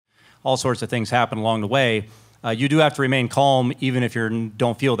all sorts of things happen along the way. You do have to remain calm even if you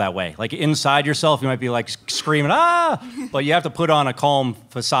don't feel that way. Like inside yourself, you might be like screaming, ah! But you have to put on a calm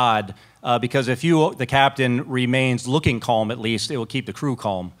facade because if you, the captain, remains looking calm at least, it will keep the crew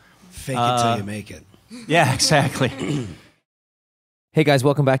calm. Fake it till you make it. Yeah, exactly. Hey guys,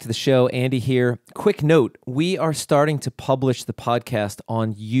 welcome back to the show. Andy here. Quick note, we are starting to publish the podcast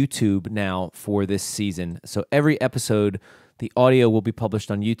on YouTube now for this season. So every episode, the audio will be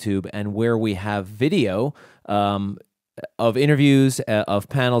published on YouTube, and where we have video of interviews, of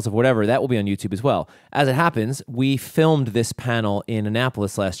panels, of whatever, that will be on YouTube as well. As it happens, we filmed this panel in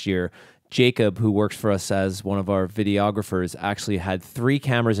Annapolis last year. Jacob, who works for us as one of our videographers, actually had 3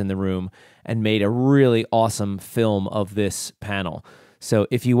 cameras in the room and made a really awesome film of this panel. So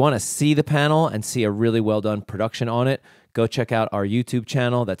if you want to see the panel and see a really well-done production on it, go check out our YouTube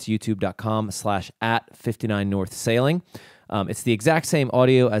channel. That's youtube.com/@59northsailing. It's the exact same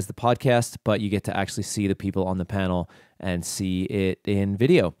audio as the podcast, but you get to actually see the people on the panel and see it in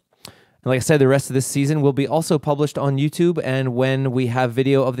video. And like I said, the rest of this season will be also published on YouTube, and when we have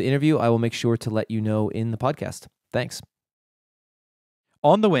video of the interview, I will make sure to let you know in the podcast. Thanks.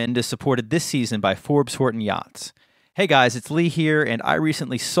 On the Wind is supported this season by Forbes Horton Yachts. Hey guys, it's Lee here, and I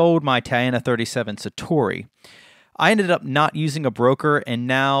recently sold my Tiana 37 Satori. I ended up not using a broker, and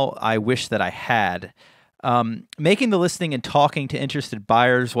now I wish that I had. Making the listing and talking to interested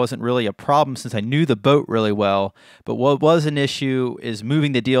buyers wasn't really a problem since I knew the boat really well, but what was an issue is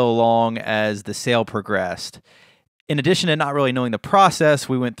moving the deal along as the sale progressed. In addition to not really knowing the process,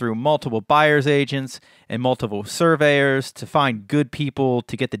 we went through multiple buyer's agents and multiple surveyors to find good people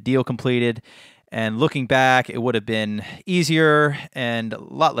to get the deal completed. And looking back, it would have been easier and a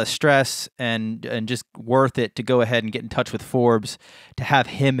lot less stress and just worth it to go ahead and get in touch with Forbes to have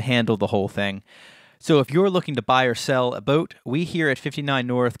him handle the whole thing. So if you're looking to buy or sell a boat, we here at 59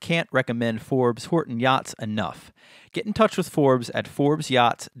 North can't recommend Forbes Horton Yachts enough. Get in touch with Forbes at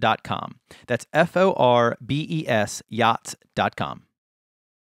ForbesYachts.com. That's FORBES yachts.com.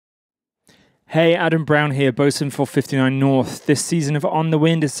 Hey, Adam Brown here, bosun for 59 North. This season of On the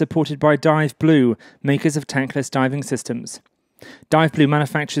Wind is supported by Dive Blue, makers of tankless diving systems. Dive Blue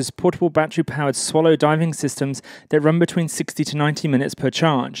manufactures portable battery-powered swallow diving systems that run between 60 to 90 minutes per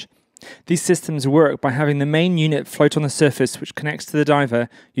charge. These systems work by having the main unit float on the surface, which connects to the diver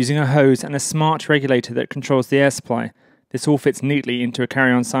using a hose and a smart regulator that controls the air supply. This all fits neatly into a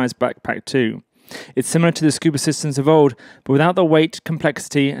carry-on size backpack too. It's similar to the scuba systems of old, but without the weight,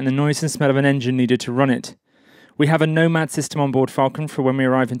 complexity, and the noise and smell of an engine needed to run it. We have a Nomad system on board Falcon for when we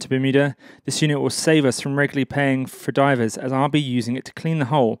arrive into Bermuda. This unit will save us from regularly paying for divers, as I'll be using it to clean the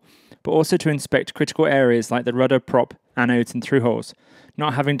hull, but also to inspect critical areas like the rudder, prop, anodes, and through holes.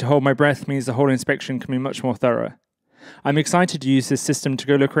 Not having to hold my breath means the whole inspection can be much more thorough. I'm excited to use this system to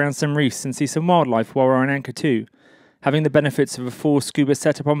go look around some reefs and see some wildlife while we're on anchor too. Having the benefits of a full scuba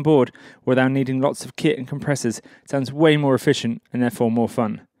setup on board without needing lots of kit and compressors sounds way more efficient and therefore more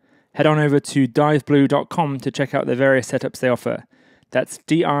fun. Head on over to diveblue.com to check out the various setups they offer. That's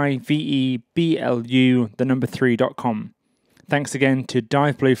DIVEBLU3.com. Thanks again to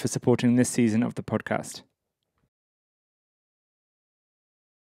Dive Blue for supporting this season of the podcast.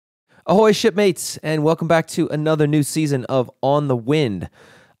 Ahoy shipmates, and welcome back to another new season of On the Wind.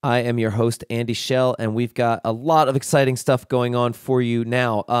 I am your host, Andy Schell, and we've got a lot of exciting stuff going on for you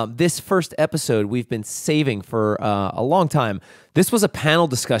now. This first episode we've been saving for a long time. This was a panel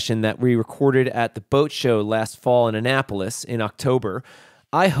discussion that we recorded at the boat show last fall in Annapolis in October.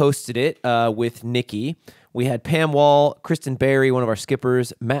 I hosted it with Nikki. We had Pam Wall, Kristen Barry, one of our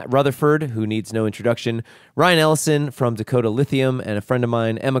skippers, Matt Rutherford, who needs no introduction, Ryan Ellison from Dakota Lithium, and a friend of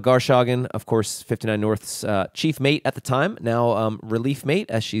mine, Emma Garshagen, of course, 59 North's chief mate at the time, now relief mate,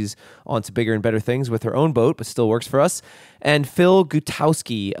 as she's on to bigger and better things with her own boat, but still works for us, and Phil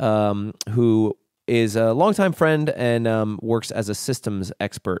Gutowski, who is a longtime friend and works as a systems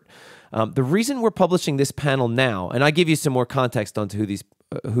expert. The reason we're publishing this panel now, and I give you some more context onto who these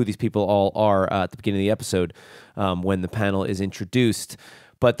people all are at the beginning of the episode when the panel is introduced.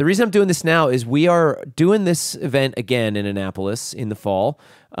 But the reason I'm doing this now is we are doing this event again in Annapolis in the fall,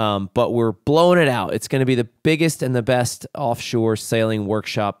 but we're blowing it out. It's going to be the biggest and the best offshore sailing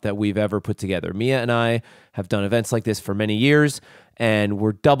workshop that we've ever put together. Mia and I have done events like this for many years, and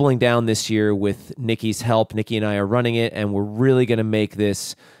we're doubling down this year with Nikki's help. Nikki and I are running it, and we're really going to make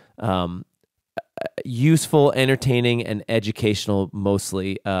this useful, entertaining, and educational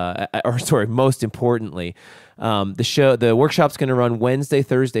mostly, most importantly. The workshop's going to run Wednesday,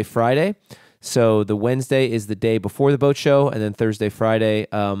 Thursday, Friday. So the Wednesday is the day before the boat show, and then Thursday, Friday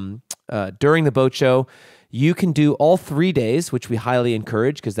during the boat show. You can do all 3 days, which we highly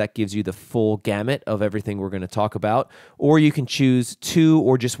encourage because that gives you the full gamut of everything we're going to talk about, or you can choose 2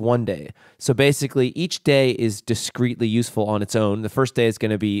 or just 1 day. So basically, each day is discreetly useful on its own. The first day is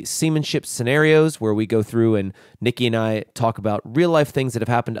going to be seamanship scenarios, where we go through and Nikki and I talk about real-life things that have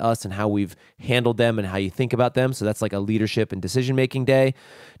happened to us and how we've handled them and how you think about them. So that's like a leadership and decision-making day.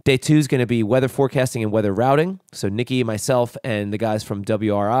 Day 2 is going to be weather forecasting and weather routing. So Nikki, myself, and the guys from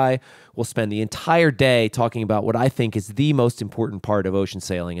WRI will spend the entire day talking about what I think is the most important part of ocean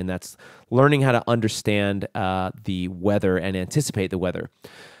sailing, and that's learning how to understand the weather and anticipate the weather.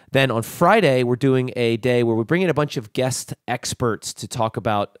 Then on Friday, we're doing a day where we bring in a bunch of guest experts to talk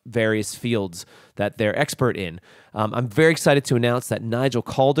about various fields that they're expert in. I'm very excited to announce that Nigel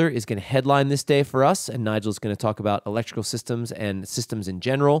Calder is going to headline this day for us, and Nigel's going to talk about electrical systems and systems in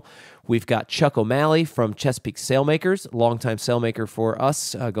general. We've got Chuck O'Malley from Chesapeake Sailmakers, longtime sailmaker for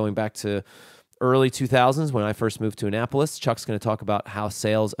us, going back to early 2000s when I first moved to Annapolis. Chuck's going to talk about how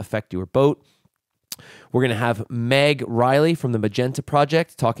sails affect your boat. We're going to have Meg Riley from the Magenta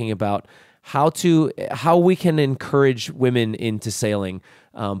Project talking about how we can encourage women into sailing,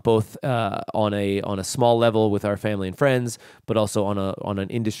 both on a small level with our family and friends, but also on an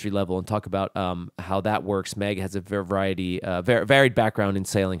industry level, and talk about how that works. Meg has a varied background in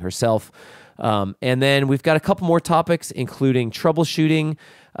sailing herself. And then we've got a couple more topics, including troubleshooting.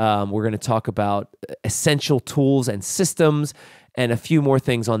 We're going to talk about essential tools and systems, and a few more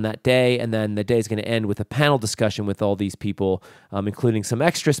things on that day. And then the day is going to end with a panel discussion with all these people, including some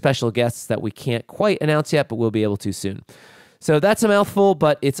extra special guests that we can't quite announce yet, but we'll be able to soon. So that's a mouthful,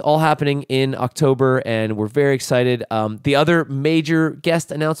 but it's all happening in October, and we're very excited. The other major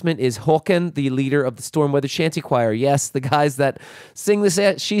guest announcement is Håkan, the leader of the Storm Weather Shanty Choir. Yes, the guys that sing the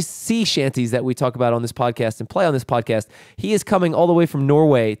sea shanties that we talk about on this podcast and play on this podcast. He is coming all the way from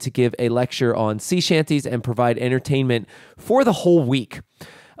Norway to give a lecture on sea shanties and provide entertainment for the whole week.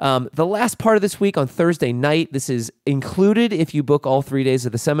 The last part of this week on Thursday night, this is included if you book all 3 days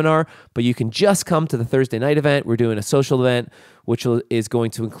of the seminar, but you can just come to the Thursday night event. We're doing a social event, which is going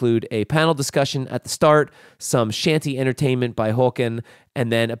to include a panel discussion at the start, some shanty entertainment by Håkan,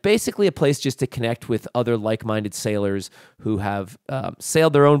 and then basically a place just to connect with other like-minded sailors who have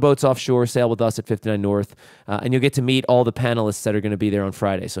sailed their own boats offshore, sail with us at 59 North, and you'll get to meet all the panelists that are going to be there on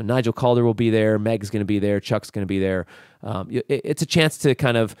Friday. So Nigel Calder will be there, Meg's going to be there, Chuck's going to be there. It's a chance to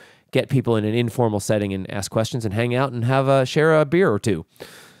kind of get people in an informal setting and ask questions and hang out and share a beer or two.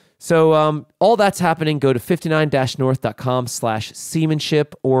 So all that's happening. Go to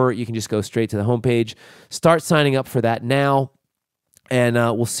 59-north.com/seamanship, or you can just go straight to the homepage. Start signing up for that now, and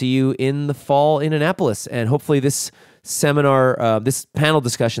we'll see you in the fall in Annapolis. And hopefully this seminar, this panel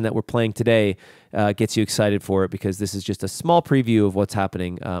discussion that we're playing today gets you excited for it, because this is just a small preview of what's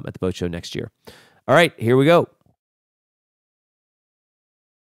happening at the boat show next year. All right, here we go.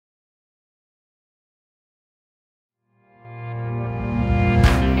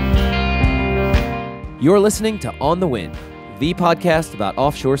 You're listening to On the Wind, the podcast about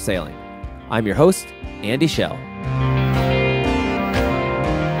offshore sailing. I'm your host, Andy Schell.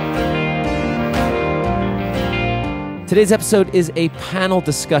 Today's episode is a panel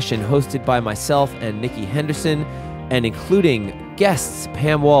discussion hosted by myself and Nikki Henderson, and including guests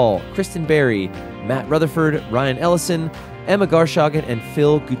Pam Wall, Kristen Berry, Matt Rutherford, Ryan Ellison, Emma Garshagen, and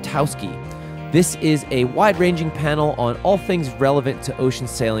Phil Gutowski. This is a wide-ranging panel on all things relevant to ocean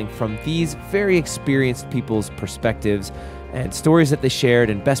sailing from these very experienced people's perspectives and stories that they shared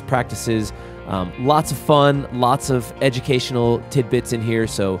and best practices. Lots of fun, lots of educational tidbits in here.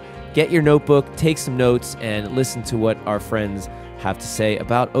 So get your notebook, take some notes, and listen to what our friends have to say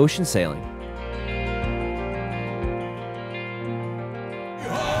about ocean sailing.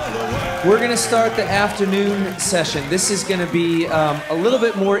 We're going to start the afternoon session. This is going to be a little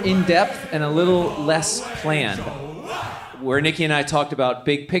bit more in-depth and a little less planned. Where Nikki and I talked about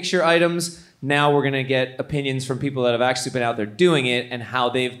big picture items, now we're going to get opinions from people that have actually been out there doing it and how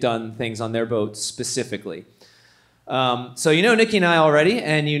they've done things on their boats specifically. So you know Nikki and I already,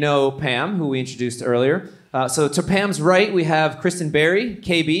 and you know Pam, who we introduced earlier. So to Pam's right, we have Kristen Berry,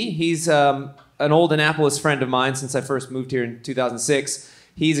 KB. He's an old Annapolis friend of mine since I first moved here in 2006.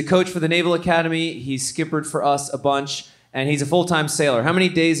 He's a coach for the Naval Academy. He's skippered for us a bunch, and he's a full-time sailor. How many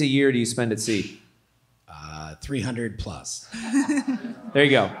days a year do you spend at sea? 300 plus. There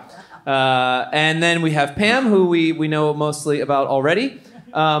you go. And then we have Pam, who we know mostly about already.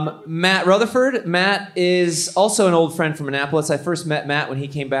 Matt Rutherford. Matt is also an old friend from Annapolis. I first met Matt when he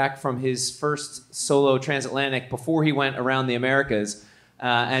came back from his first solo transatlantic before he went around the Americas.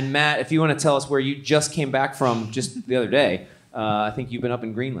 And Matt, if you want to tell us where you just came back from just the other day. I think you've been up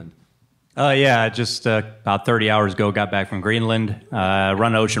in Greenland. Yeah, just about 30 hours ago, got back from Greenland. Run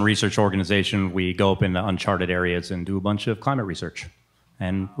an ocean research organization. We go up into uncharted areas and do a bunch of climate research.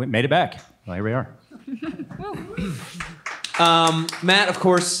 And we made it back. Well, here we are. Matt, of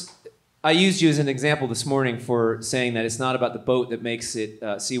course, I used you as an example this morning for saying that it's not about the boat that makes it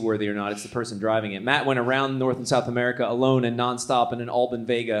seaworthy or not. It's the person driving it. Matt went around North and South America alone and nonstop in an Albin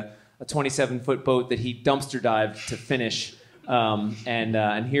Vega, a 27-foot boat that he dumpster dived to finish.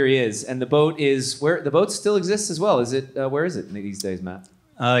 And here he is. And the boat is where the boat still exists as well. Is it? Where is it these days, Matt?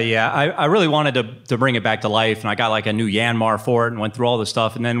 Yeah, I really wanted to bring it back to life, and I got like a new Yanmar for it and went through all the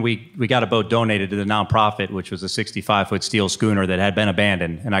stuff. And then we got a boat donated to the nonprofit, which was a 65-foot steel schooner that had been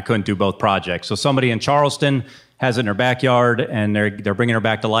abandoned, and I couldn't do both projects. So somebody in Charleston has it in her backyard, and they're bringing her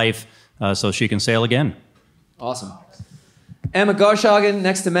back to life so she can sail again. Awesome. Emma Garshagen,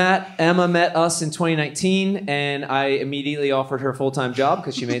 next to Matt. Emma met us in 2019, and I immediately offered her a full-time job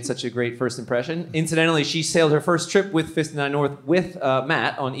because she made such a great first impression. Incidentally, she sailed her first trip with 59 North with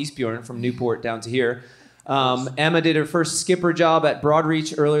Matt on Eastbjorn from Newport down to here. Emma did her first skipper job at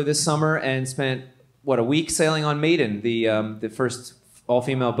Broadreach earlier this summer and spent, a week sailing on Maiden, the first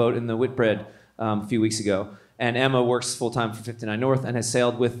all-female boat in the Whitbread a few weeks ago. And Emma works full-time for 59 North and has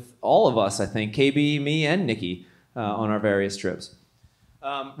sailed with all of us, I think, KB, me, and Nikki. On our various trips.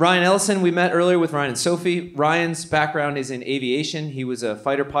 Ryan Ellison, we met earlier with Ryan and Sophie. Ryan's background is in aviation. He was a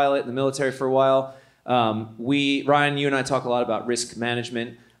fighter pilot in the military for a while. Ryan, you and I talk a lot about risk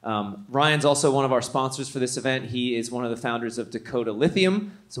management. Ryan's also one of our sponsors for this event. He is one of the founders of Dakota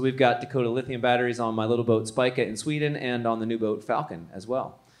Lithium. So we've got Dakota Lithium batteries on my little boat Spica in Sweden and on the new boat Falcon as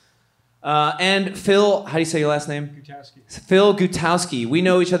well. And Phil, how do you say your last name? Gutowski. Phil Gutowski. We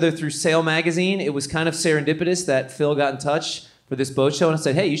know each other through Sail Magazine. It was kind of serendipitous that Phil got in touch for this boat show and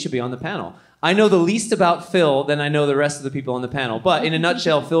said, hey, you should be on the panel. I know the least about Phil than I know the rest of the people on the panel. But in a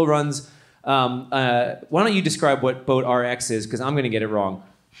nutshell, Phil runs, why don't you describe what Boat RX is, because I'm going to get it wrong.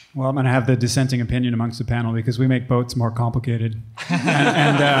 Well, I'm going to have the dissenting opinion amongst the panel because we make boats more complicated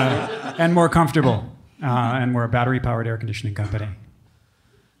and more comfortable. And we're a battery-powered air conditioning company.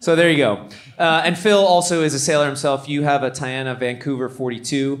 So there you go. And Phil also is a sailor himself. You have a Tiana Vancouver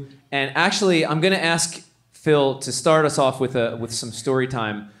 42. And actually, I'm going to ask Phil to start us off with some story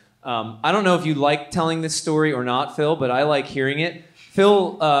time. I don't know if you like telling this story or not, Phil, but I like hearing it.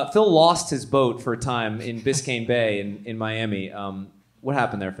 Phil lost his boat for a time in Biscayne Bay in Miami. What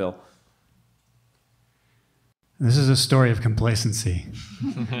happened there, Phil? This is a story of complacency.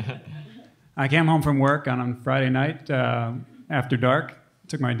 I came home from work on Friday night after dark.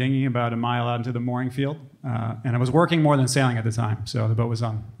 Took my dinghy about a mile out into the mooring field, and I was working more than sailing at the time, so the boat was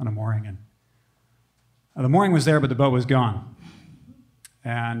on a mooring, and the mooring was there, but the boat was gone,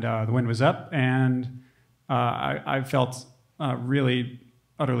 and the wind was up, and I felt really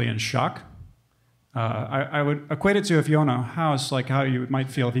utterly in shock. I would equate it to if you own a house, like how you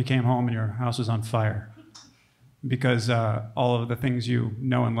might feel if you came home and your house was on fire, because all of the things you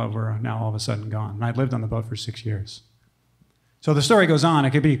know and love were now all of a sudden gone. And I'd lived on the boat for 6 years. So the story goes on. It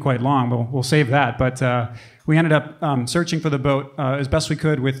could be quite long, but we'll save that. But we ended up searching for the boat as best we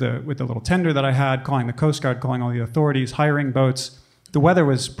could with the little tender that I had, calling the Coast Guard, calling all the authorities, hiring boats. The weather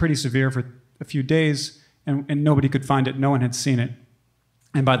was pretty severe for a few days, and nobody could find it. No one had seen it.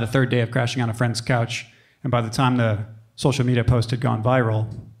 And by the third day of crashing on a friend's couch, and by the time the social media post had gone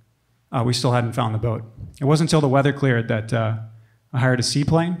viral, we still hadn't found the boat. It wasn't until the weather cleared that I hired a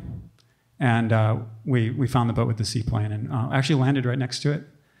seaplane. And we found the boat with the seaplane, and actually landed right next to it.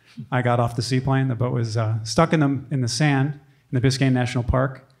 I got off the seaplane. The boat was stuck in the sand in the Biscayne National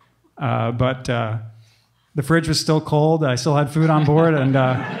Park, but the fridge was still cold. I still had food on board, and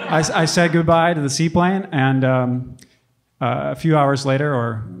I said goodbye to the seaplane. And a few hours later,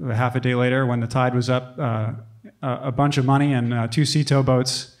 or half a day later, when the tide was up, a bunch of money and 2 sea tow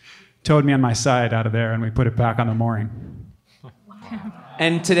boats towed me on my side out of there, and we put it back on the mooring.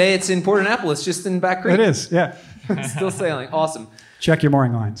 And today it's in Port Annapolis, just in Back Creek. It is, yeah. Still sailing. Awesome. Check your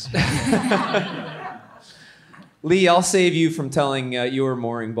mooring lines. Lee, I'll save you from telling your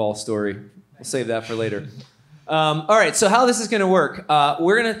mooring ball story. We'll save that for later. All right, so how this is going to work.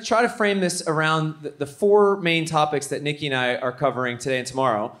 We're going to try to frame this around the 4 main topics that Nikki and I are covering today and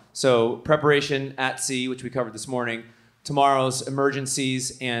tomorrow. So preparation at sea, which we covered this morning, tomorrow's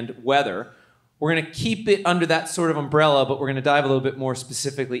emergencies, and weather. We're going to keep it under that sort of umbrella, but we're going to dive a little bit more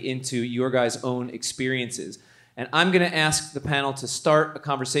specifically into your guys' own experiences. And I'm going to ask the panel to start a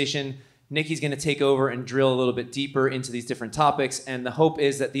conversation. Nikki's going to take over and drill a little bit deeper into these different topics. And the hope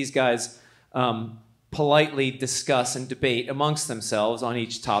is that these guys politely discuss and debate amongst themselves on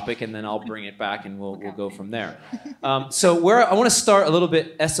each topic, and then I'll bring it back and we'll go from there. So I want to start a little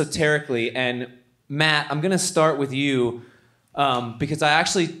bit esoterically, and Matt, I'm going to start with you because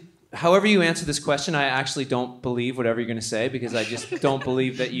however you answer this question, I actually don't believe whatever you're going to say, because I just don't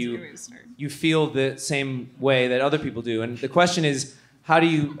believe that you feel the same way that other people do. And the question is, how do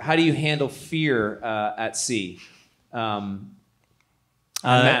you handle fear at sea? Matt,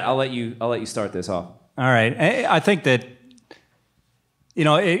 I'll let you start this off. All right. I think that,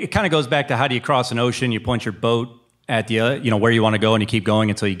 it kind of goes back to, how do you cross an ocean? You point your boat at where you want to go, and you keep going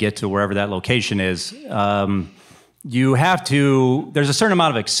until you get to wherever that location is. There's a certain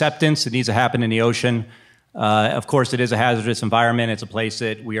amount of acceptance that needs to happen in the ocean. Of course, it is a hazardous environment. It's a place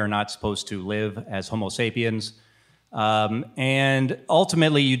that we are not supposed to live as Homo sapiens. And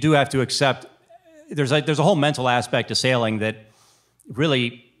ultimately, you do have to accept, there's a whole mental aspect to sailing that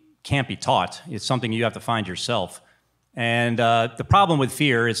really can't be taught. It's something you have to find yourself. And the problem with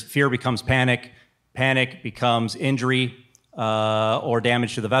fear is fear becomes panic. Panic becomes injury or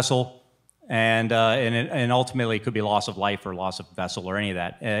damage to the vessel. And ultimately, it could be loss of life or loss of vessel or any of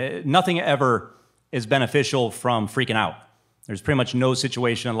that. Nothing ever is beneficial from freaking out. There's pretty much no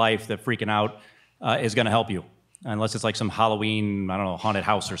situation in life that freaking out is going to help you, unless it's like some Halloween, haunted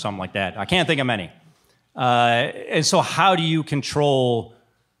house or something like that. I can't think of many. And so how do you control...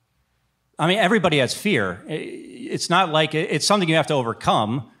 everybody has fear. It's not like it's something you have to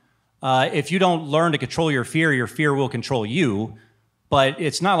overcome. If you don't learn to control your fear will control you. But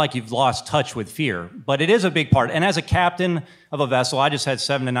it's not like you've lost touch with fear. But it is a big part. And as a captain of a vessel, I just had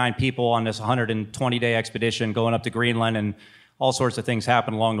 7 to 9 people on this 120-day expedition going up to Greenland, and all sorts of things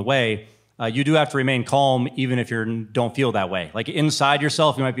happen along the way. You do have to remain calm, even if you don't feel that way. Like inside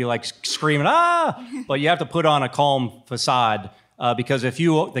yourself, you might be like screaming, ah! But you have to put on a calm facade, because if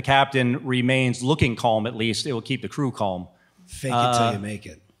the captain, remains looking calm, at least, it will keep the crew calm. Fake it till you make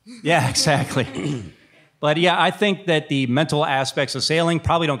it. Yeah, exactly. But yeah, I think that the mental aspects of sailing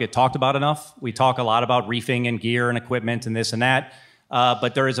probably don't get talked about enough. We talk a lot about reefing and gear and equipment and this and that,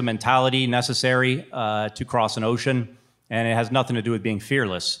 but there is a mentality necessary to cross an ocean, and it has nothing to do with being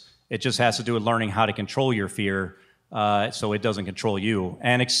fearless. It just has to do with learning how to control your fear so it doesn't control you,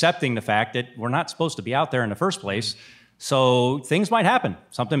 and accepting the fact that we're not supposed to be out there in the first place. So things might happen.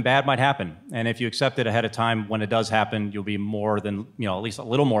 Something bad might happen. And if you accept it ahead of time, when it does happen, you'll be more than, at least a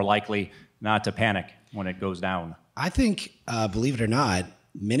little more likely not to panic when it goes down. I think, believe it or not,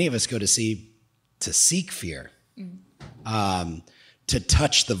 many of us go to sea to seek fear, to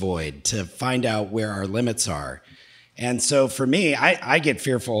touch the void, to find out where our limits are. And so for me, I get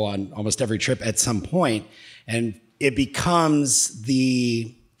fearful on almost every trip at some point, and it becomes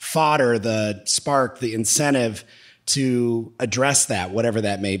the fodder, the spark, the incentive to address that, whatever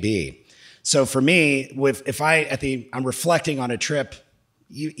that may be. So for me, I'm reflecting on a trip,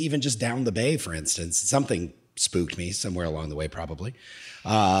 even just down the bay, for instance, something spooked me somewhere along the way, probably.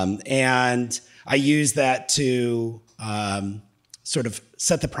 And I use that to sort of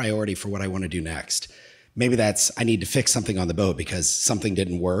set the priority for what I want to do next. Maybe that's, I need to fix something on the boat because something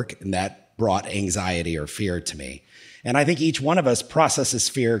didn't work, and that brought anxiety or fear to me. And I think each one of us processes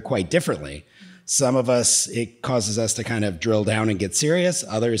fear quite differently. Some of us, it causes us to kind of drill down and get serious.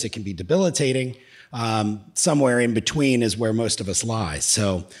 Others, it can be debilitating. Somewhere in between is where most of us lie.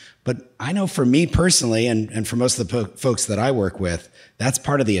 So, but I know for me personally, and for most of the folks that I work with, that's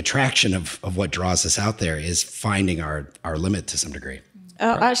part of the attraction of what draws us out there, is finding our limit to some degree.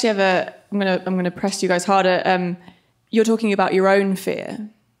 I actually have I'm gonna press you guys harder. You're talking about your own fear.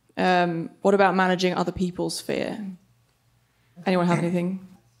 What about managing other people's fear? Anyone have anything?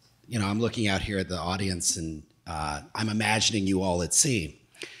 I'm looking out here at the audience, and I'm imagining you all at sea.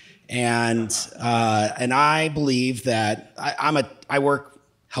 And I believe that I work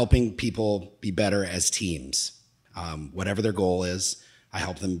helping people be better as teams. Whatever their goal is, I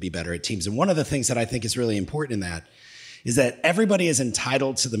help them be better at teams. And one of the things that I think is really important in that is that everybody is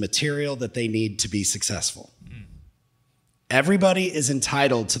entitled to the material that they need to be successful. Everybody is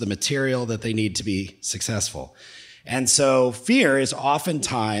entitled to the material that they need to be successful. And so fear is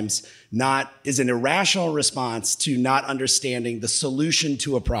oftentimes is an irrational response to not understanding the solution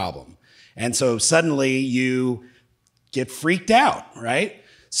to a problem. And so suddenly you get freaked out, right?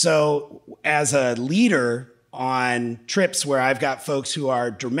 So as a leader on trips where I've got folks who are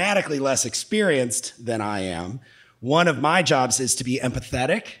dramatically less experienced than I am, one of my jobs is to be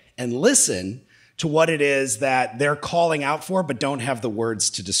empathetic and listen to what it is that they're calling out for but don't have the words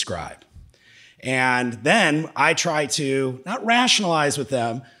to describe. And then I try to not rationalize with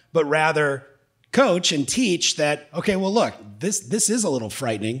them, but rather coach and teach that, okay, well, look, this is a little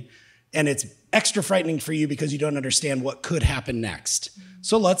frightening, and it's extra frightening for you because you don't understand what could happen next.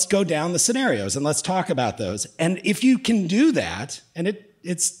 So let's go down the scenarios and let's talk about those. And if you can do that, and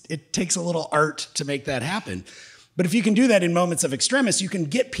it takes a little art to make that happen, but if you can do that in moments of extremis, you can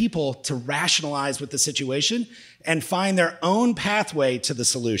get people to rationalize with the situation and find their own pathway to the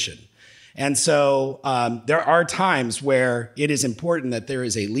solution. And so there are times where it is important that there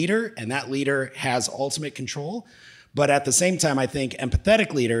is a leader and that leader has ultimate control. But at the same time, I think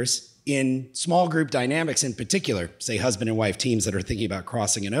empathetic leaders in small group dynamics in particular, say husband and wife teams that are thinking about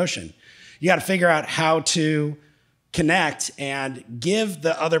crossing an ocean, you got to figure out how to connect and give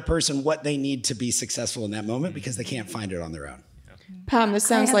the other person what they need to be successful in that moment because they can't find it on their own. Pam, this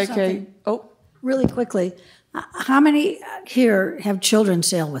sounds like a... Oh. Really quickly, how many here have children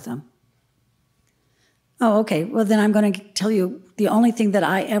sail with them? Oh, okay. Well, then I'm going to tell you the only thing that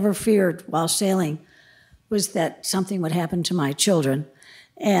I ever feared while sailing was that something would happen to my children.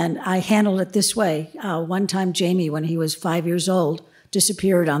 And I handled it this way. One time, Jamie, when he was 5 years old,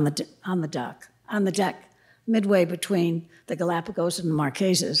 disappeared on the deck, midway between the Galapagos and the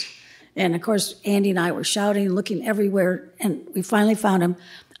Marquesas. And of course, Andy and I were shouting, looking everywhere, and we finally found him.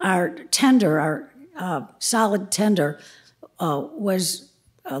 Our tender, our solid tender, was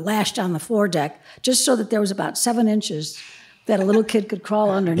lashed on the foredeck, just so that there was about 7 inches that a little kid could crawl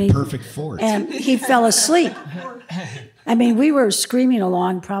underneath. The perfect fort. And he fell asleep. I mean, we were screaming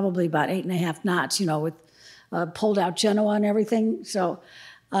along probably about 8.5 knots, you know, with pulled out Genoa and everything. So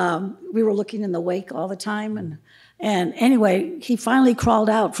we were looking in the wake all the time. And anyway, he finally crawled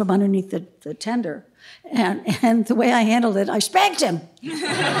out from underneath the tender. And the way I handled it, I spanked him.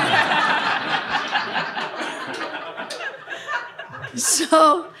 But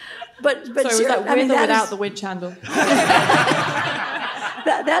so was that with or without the winch handle?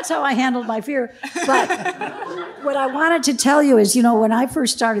 That's how I handled my fear. But what I wanted to tell you is, you know, when I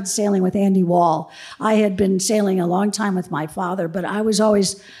first started sailing with Andy Wall, I had been sailing a long time with my father, but I was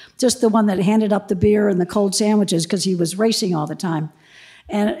always just the one that handed up the beer and the cold sandwiches because he was racing all the time.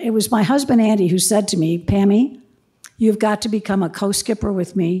 And it was my husband, Andy, who said to me, Pammy, you've got to become a co-skipper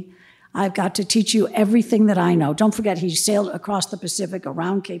with me. I've got to teach you everything that I know. Don't forget, he sailed across the Pacific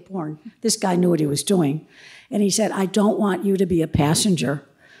around Cape Horn. This guy knew what he was doing. And he said, I don't want you to be a passenger.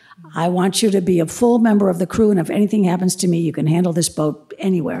 I want you to be a full member of the crew, and if anything happens to me, you can handle this boat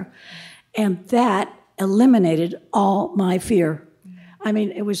anywhere. And that eliminated all my fear. I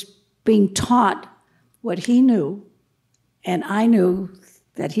mean, it was being taught what he knew, and I knew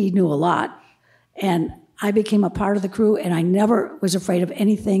that he knew a lot. And I became a part of the crew, and I never was afraid of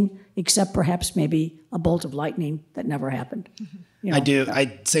anything except perhaps maybe a bolt of lightning that never happened. You know?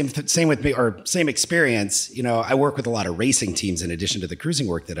 Same with me, or same experience. You know, I work with a lot of racing teams in addition to the cruising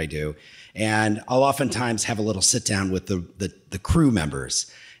work that I do, and I'll oftentimes have a little sit down with the crew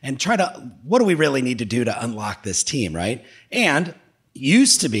members and try to, what do we really need to do to unlock this team, right? And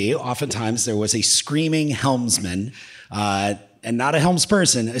used to be, oftentimes there was a screaming helmsman, and not a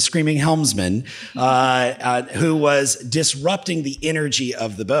helmsperson, a screaming helmsman, who was disrupting the energy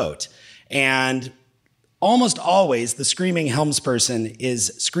of the boat. And almost always the screaming helmsperson is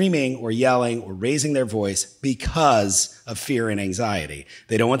screaming or yelling or raising their voice because of fear and anxiety.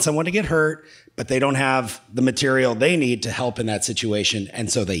 They don't want someone to get hurt, but they don't have the material they need to help in that situation,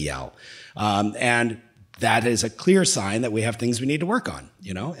 and so they yell. And that is a clear sign that we have things we need to work on,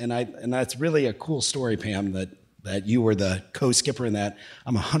 you know? And that's really a cool story, Pam, that you were the co-skipper in that.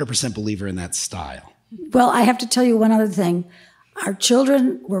 I'm 100% believer in that style. Well, I have to tell you one other thing. Our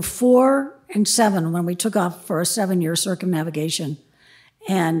children were 4 and 7 when we took off for a 7-year circumnavigation.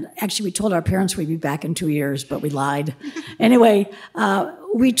 And actually, we told our parents we'd be back in 2 years, but we lied. Anyway,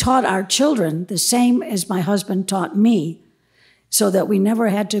 we taught our children the same as my husband taught me, so that we never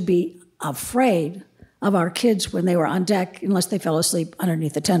had to be afraid of our kids when they were on deck unless they fell asleep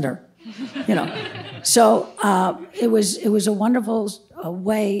underneath the tender, you know. So it was a wonderful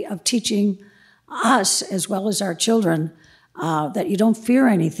way of teaching us as well as our children that you don't fear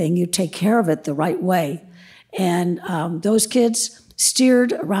anything, you take care of it the right way. And those kids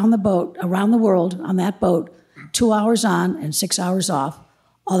steered around the boat, around the world on that boat, 2 hours on and 6 hours off,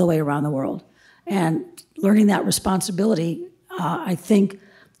 all the way around the world. And learning that responsibility, I think,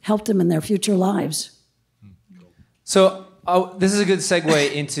 helped them in their future lives. So this is a good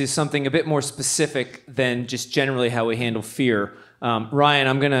segue into something a bit more specific than just generally how we handle fear. Ryan,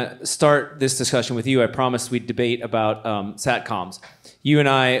 I'm going to start this discussion with you. I promised we'd debate about SATCOMs. You and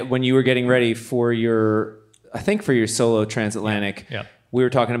I, when you were getting ready for your solo transatlantic, we were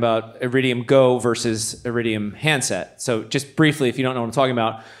talking about Iridium Go versus Iridium handset. So just briefly, if you don't know what I'm talking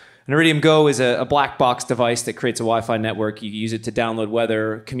about, An Iridium Go is a black box device that creates a Wi-Fi network. You use it to download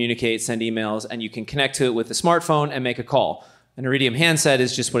weather, communicate, send emails, and you can connect to it with a smartphone and make a call. An Iridium handset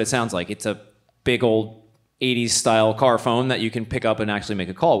is just what it sounds like. It's a big old 80s style car phone that you can pick up and actually make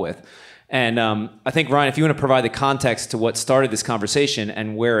a call with. And I think, Ryan, if you want to provide the context to what started this conversation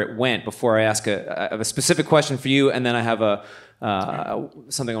and where it went before I ask I have a specific question for you, and then I have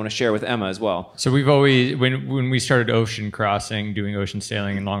something I want to share with Emma as well. So we've always, when we started ocean crossing, doing ocean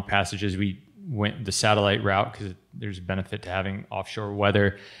sailing and long passages, we went the satellite route because there's a benefit to having offshore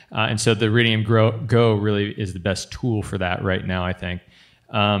weather. And so the Iridium Go really is the best tool for that right now, I think.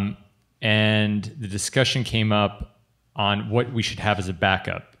 And the discussion came up on what we should have as a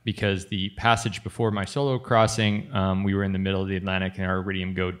backup, because the passage before my solo crossing, we were in the middle of the Atlantic and our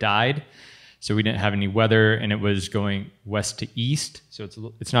Iridium Go died. So we didn't have any weather, and it was going west to east. So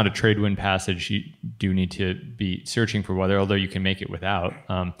it's not a trade wind passage. You do need to be searching for weather, although you can make it without.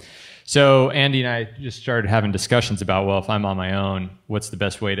 So Andy and I just started having discussions about, well, if I'm on my own, what's the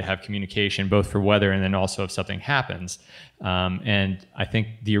best way to have communication, both for weather and then also if something happens. And I think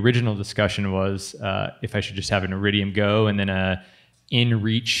the original discussion was if I should just have an Iridium Go and then a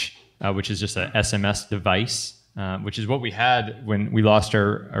InReach, which is just a SMS device, which is what we had when we lost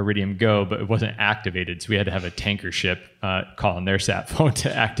our Iridium Go, but it wasn't activated. So we had to have a tanker ship calling their sat phone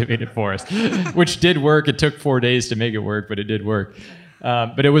to activate it for us, which did work. It took 4 days to make it work, but it did work.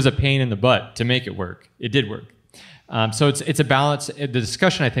 But it was a pain in the butt to make it work. It did work. So it's a balance. The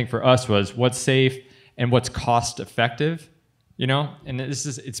discussion, I think, for us was what's safe and what's cost effective, you know? And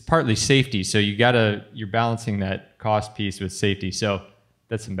it's partly safety. So you're balancing that cost piece with safety. So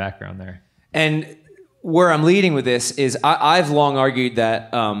that's some background there. And where I'm leading with this is I've long argued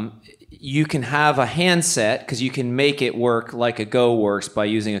that you can have a handset because you can make it work like a Go works by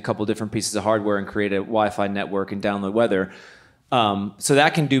using a couple different pieces of hardware and create a Wi-Fi network and download weather. So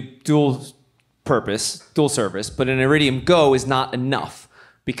that can do dual service, but an Iridium Go is not enough,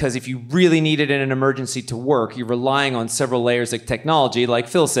 because if you really need it in an emergency to work, you're relying on several layers of technology, like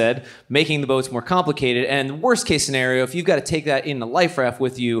Phil said, making the boats more complicated. And the worst case scenario, if you've got to take that in a life raft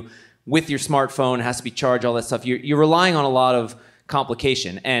with you, with your smartphone, it has to be charged, all that stuff, you're relying on a lot of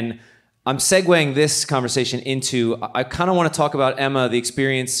complication. And I'm segueing this conversation into, I kind of want to talk about, Emma, the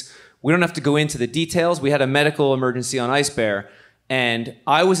experience. We don't have to go into the details. We had a medical emergency on Ice Bear, and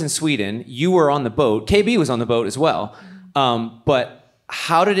I was in Sweden. You were on the boat. KB was on the boat as well. But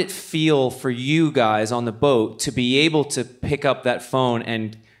how did it feel for you guys on the boat to be able to pick up that phone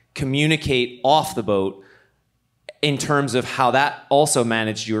and communicate off the boat, in terms of how that also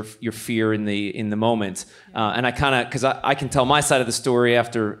managed your fear in the moment? And I kind of, because I can tell my side of the story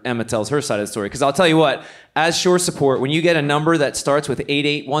after Emma tells her side of the story. Because I'll tell you what, as shore support, when you get a number that starts with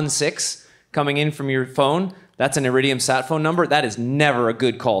 8816 coming in from your phone, that's an Iridium sat phone number. That is never a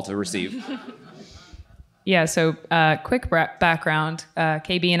good call to receive. Yeah, so quick background.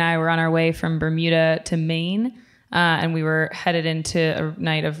 KB and I were on our way from Bermuda to Maine, and we were headed into a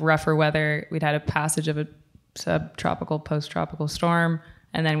night of rougher weather. We'd had a passage of a subtropical, post-tropical storm,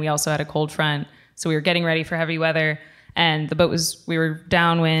 and then we also had a cold front. So we were getting ready for heavy weather, and we were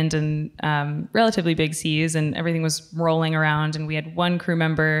downwind and relatively big seas, and everything was rolling around, and we had one crew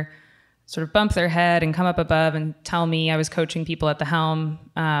member sort of bump their head and come up above and tell me, I was coaching people at the helm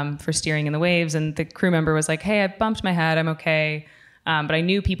for steering in the waves, and the crew member was like, hey, I bumped my head, I'm okay. But I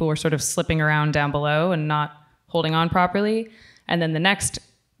knew people were sort of slipping around down below and not holding on properly. And then the next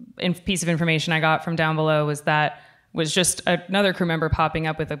piece of information I got from down below was just another crew member popping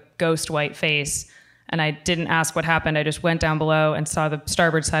up with a ghost white face. And I didn't ask what happened. I just went down below and saw the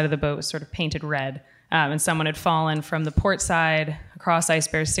starboard side of the boat was sort of painted red. And someone had fallen from the port side across Ice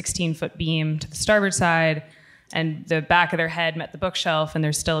Bear's 16-foot beam to the starboard side, and the back of their head met the bookshelf, and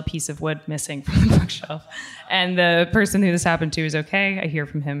there's still a piece of wood missing from the bookshelf. And the person who this happened to is okay. I hear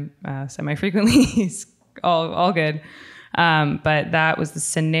from him semi-frequently. He's all good. But that was the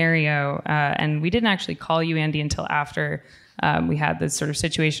scenario. And we didn't actually call you, Andy, until after we had this sort of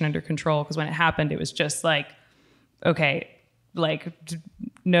situation under control, because when it happened, it was just like, okay, like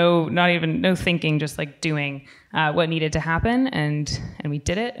no thinking, just like doing what needed to happen, and we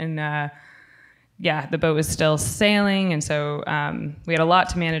did it. And the boat was still sailing, and so we had a lot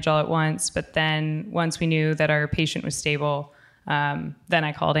to manage all at once. But then once we knew that our patient was stable, then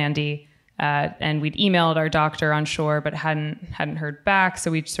I called Andy, and we'd emailed our doctor on shore, but hadn't heard back. So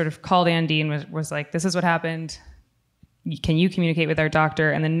we sort of called Andy and was like, "This is what happened. Can you communicate with our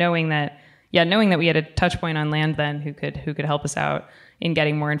doctor?" And then knowing that we had a touch point on land then who could help us out in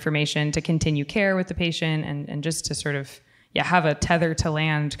getting more information to continue care with the patient, and just to sort of have a tether to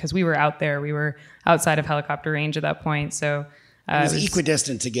land, because we were out there. We were outside of helicopter range at that point. So It was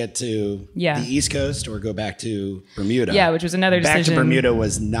equidistant to get to the East Coast or go back to Bermuda. Yeah, which was another decision. Back to Bermuda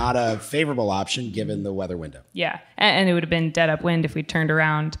was not a favorable option given the weather window. Yeah, and it would have been dead upwind if we turned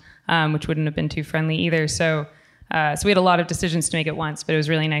around, which wouldn't have been too friendly either. So we had a lot of decisions to make at once, but it was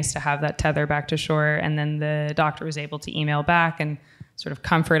really nice to have that tether back to shore. And then the doctor was able to email back and sort of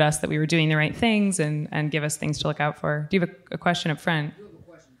comfort us that we were doing the right things and give us things to look out for. Do you have a question up front? Do you have a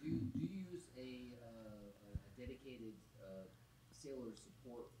question? Do you use a dedicated sailor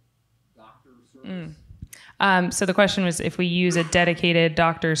support doctor service? So the question was if we use a dedicated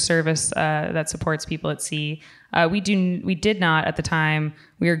doctor service that supports people at sea. We did not at the time.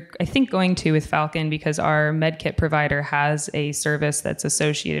 We were, I think, going to with Falcon because our medkit provider has a service that's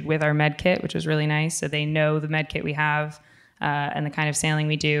associated with our medkit, which was really nice. So they know the medkit we have and the kind of sailing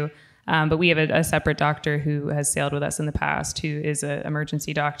we do. But we have a separate doctor who has sailed with us in the past, who is an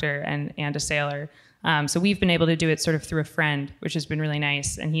emergency doctor and a sailor. So we've been able to do it sort of through a friend, which has been really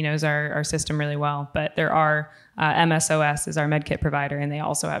nice, and he knows our system really well. But there are MSOS is our medkit provider, and they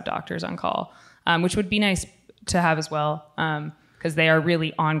also have doctors on call, which would be nice to have as well, because they are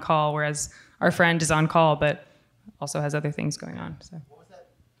really on call, whereas our friend is on call, but also has other things going on. So. What was that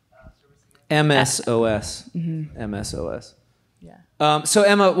service again? MSOS. Mm-hmm. MSOS. Yeah. So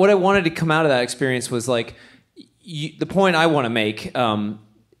Emma, what I wanted to come out of that experience was like, the point I want to make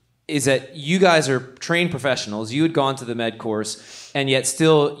is that you guys are trained professionals. You had gone to the med course, and yet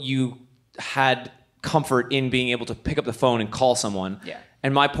still you had comfort in being able to pick up the phone and call someone. Yeah.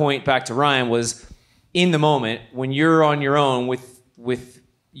 And my point back to Ryan was, in the moment when you're on your own with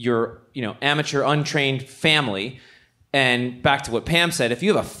your amateur untrained family, and back to what Pam said, if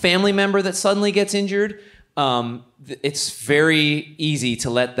you have a family member that suddenly gets injured, it's very easy to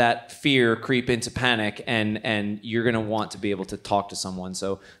let that fear creep into panic, and you're going to want to be able to talk to someone.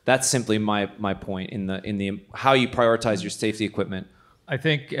 So that's simply my point in the how you prioritize your safety equipment. I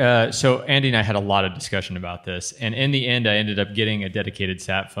think so. Andy and I had a lot of discussion about this, and in the end, I ended up getting a dedicated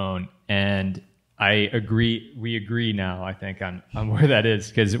sat phone, and I agree. We agree now, I think, on where that is,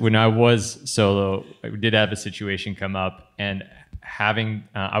 because when I was solo, I did have a situation come up, and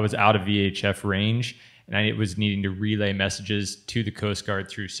I was out of VHF range, and I was needing to relay messages to the Coast Guard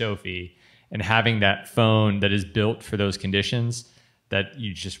through Sophie, and having that phone that is built for those conditions, that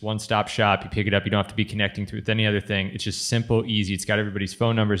you just one-stop shop, you pick it up, you don't have to be connecting to it with any other thing. It's just simple, easy. It's got everybody's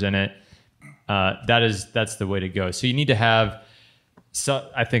phone numbers in it. That's the way to go. So you need to have,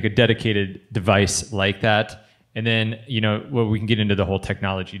 I think, a dedicated device like that. And then, we can get into the whole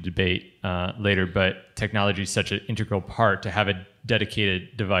technology debate later, but technology is such an integral part to have a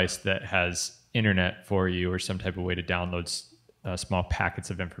dedicated device that has internet for you or some type of way to download small packets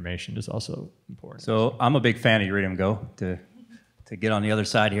of information is also important. So I'm a big fan of Iridium Go, to get on the other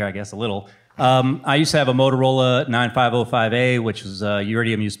side here, I guess, a little. I used to have a Motorola 9505A, which was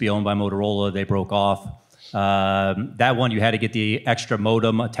Iridium used to be owned by Motorola. They broke off. That one, you had to get the extra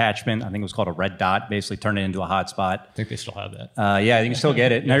modem attachment. I think it was called a red dot, basically turn it into a hotspot. I think they still have that. Yeah, you can still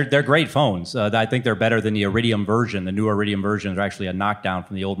get it. And they're great phones. I think they're better than the Iridium version. The newer Iridium versions are actually a knockdown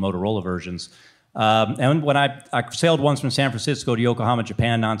from the old Motorola versions. And when I sailed once from San Francisco to Yokohama,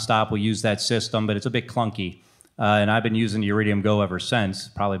 Japan nonstop, we used that system, but it's a bit clunky. And I've been using the Iridium Go ever since,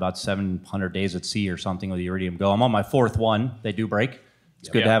 probably about 700 days at sea or something with the Iridium Go. I'm on my fourth one. They do break. It's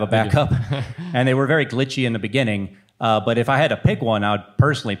good to have a backup. And they were very glitchy in the beginning. But if I had to pick one, I would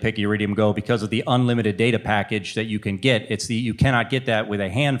personally pick Iridium Go because of the unlimited data package that you can get. You cannot get that with a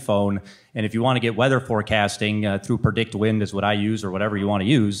hand phone. And if you want to get weather forecasting through Predict Wind is what I use, or whatever you want to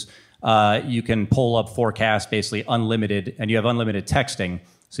use, you can pull up forecasts basically unlimited, and you have unlimited texting.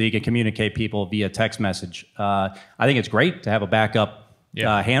 So you can communicate people via text message. I think it's great to have a backup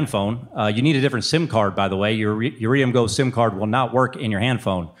hand phone. You need a different SIM card, by the way. Your Iridium Go SIM card will not work in your hand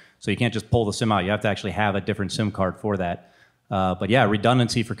phone. So you can't just pull the SIM out. You have to actually have a different SIM card for that. But yeah,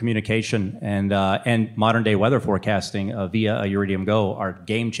 redundancy for communication and modern day weather forecasting via a Iridium Go are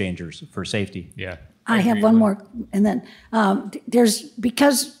game changers for safety. Yeah. I have one more, and then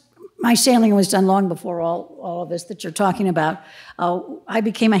because my sailing was done long before all of this that you're talking about. I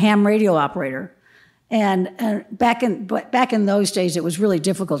became a ham radio operator, and back in those days, it was really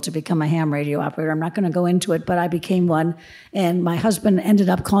difficult to become a ham radio operator. I'm not going to go into it, but I became one, and my husband ended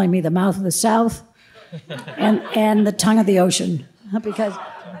up calling me the mouth of the South, and the tongue of the ocean, because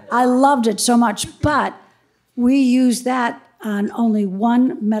I loved it so much. But we used that on only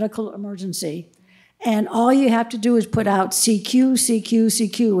one medical emergency. And all you have to do is put out CQ, CQ,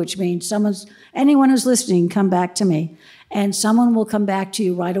 CQ, which means anyone who's listening, come back to me. And someone will come back to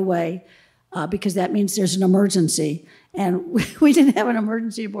you right away because that means there's an emergency. And we didn't have an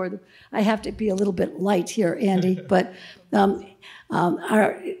emergency aboard. I have to be a little bit light here, Andy, but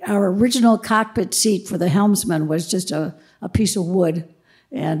our original cockpit seat for the helmsman was just a piece of wood,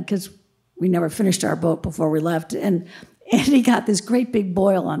 and because we never finished our boat before we left, and he got this great big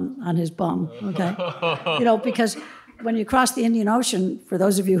boil on his bum, okay? Because when you cross the Indian Ocean, for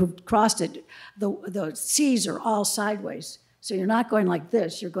those of you who've crossed it, the seas are all sideways. So you're not going like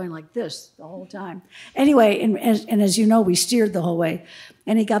this, you're going like this the whole time. Anyway, and as you know, we steered the whole way.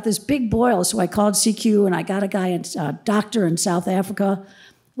 And he got this big boil, so I called CQ, and I got a doctor in South Africa,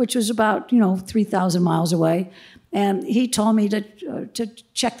 which was about, 3,000 miles away. And he told me to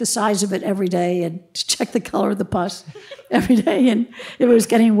check the size of it every day and to check the color of the pus every day. And it was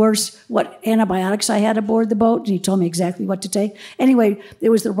getting worse, what antibiotics I had aboard the boat. And he told me exactly what to take. Anyway, it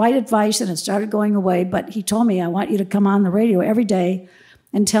was the right advice, and it started going away. But he told me, I want you to come on the radio every day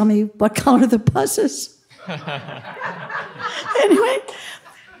and tell me what color the pus is. Anyway,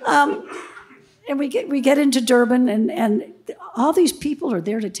 and we get into Durban, and all these people are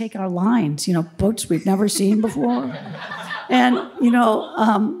there to take our lines, boats we've never seen before. And,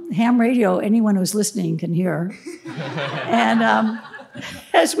 ham radio, anyone who's listening can hear. And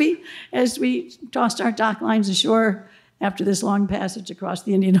as we tossed our dock lines ashore after this long passage across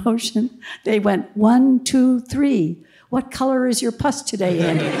the Indian Ocean, they went, 1, 2, 3. What color is your pus today,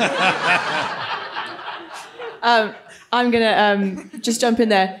 Andy? I'm going to just jump in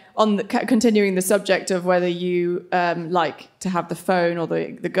there on continuing the subject of whether you like to have the phone or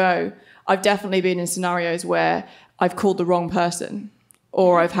the go. I've definitely been in scenarios where I've called the wrong person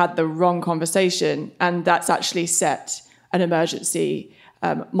or I've had the wrong conversation, and that's actually set an emergency,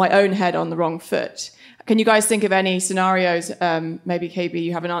 my own head on the wrong foot. Can you guys think of any scenarios, maybe KB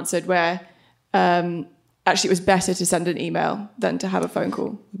you haven't answered, where actually it was better to send an email than to have a phone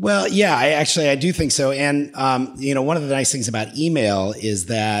call? Well, yeah, I do think so. And, one of the nice things about email is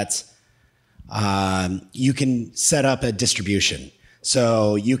that you can set up a distribution.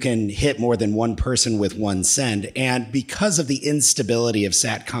 So you can hit more than one person with one send. And because of the instability of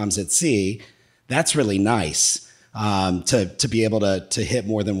SATCOMs at sea, that's really nice to be able to hit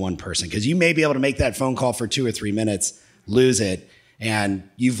more than one person. Because you may be able to make that phone call for 2 or 3 minutes, lose it, and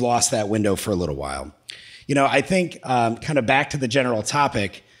you've lost that window for a little while. I think kind of back to the general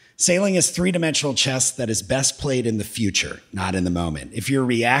topic, sailing is three-dimensional chess that is best played in the future, not in the moment. If you're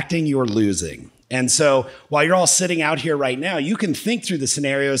reacting, you're losing. And so while you're all sitting out here right now, you can think through the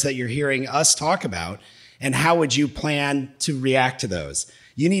scenarios that you're hearing us talk about and how would you plan to react to those.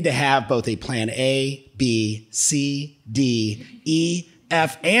 You need to have both a plan A, B, C, D, E,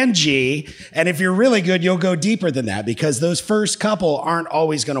 F, and G. And if you're really good, you'll go deeper than that because those first couple aren't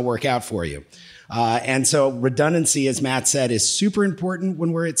always going to work out for you. And so redundancy, as Matt said, is super important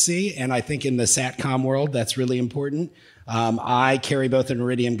when we're at sea. And I think in the SATCOM world, that's really important. I carry both an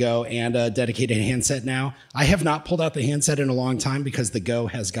Iridium Go and a dedicated handset now. I have not pulled out the handset in a long time because the Go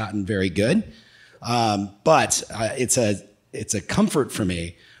has gotten very good. But it's a comfort for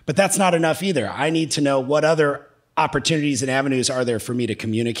me. But that's not enough either. I need to know what other opportunities and avenues are there for me to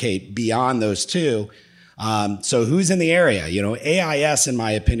communicate beyond those two. So who's in the area? AIS, in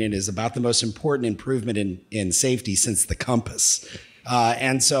my opinion, is about the most important improvement in safety since the compass.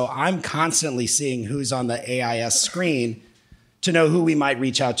 And so I'm constantly seeing who's on the AIS screen to know who we might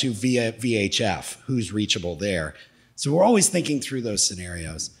reach out to via VHF, who's reachable there. So we're always thinking through those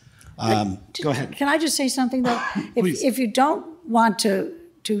scenarios. Go ahead. Can I just say something, though? If you don't want to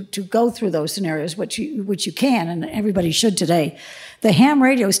go through those scenarios, which you can, and everybody should today, the ham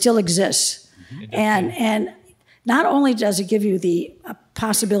radio still exists. And not only does it give you the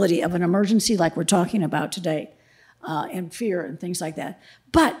possibility of an emergency like we're talking about today, and fear and things like that,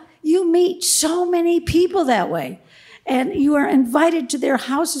 but you meet so many people that way. And you are invited to their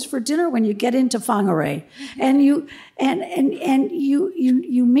houses for dinner when you get into Whangarei. And you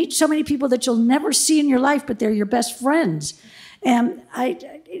meet so many people that you'll never see in your life, but they're your best friends. And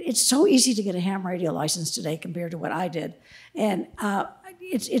it's so easy to get a ham radio license today compared to what I did. And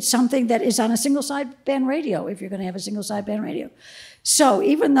it's something that is on a single sideband radio if you're going to have a single sideband radio. So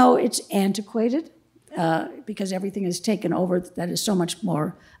even though it's antiquated, because everything is taken over that is so much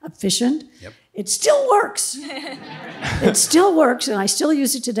more efficient, yep, it still works. It still works, and I still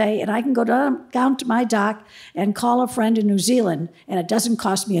use it today, and I can go down to my dock and call a friend in New Zealand, and it doesn't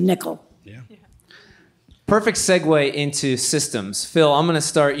cost me a nickel. Yeah. Perfect segue into systems. Phil, I'm going to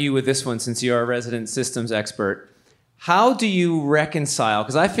start you with this one since you're a resident systems expert. How do you reconcile,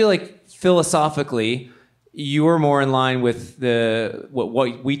 because I feel like philosophically, you are more in line with what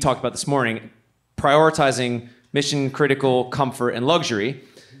we talked about this morning, prioritizing mission critical comfort and luxury.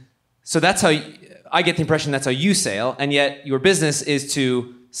 So that's how I get the impression that's how you sail, and yet your business is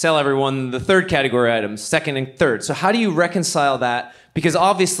to sell everyone the third category items, second and third. So how do you reconcile that? Because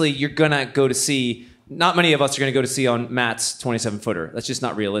obviously you're gonna go to sea. Not many of us are gonna go to sea on Matt's 27-footer. That's just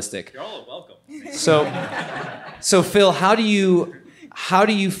not realistic. You're all welcome. So Phil, how do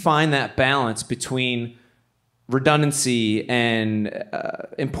you find that balance between redundancy and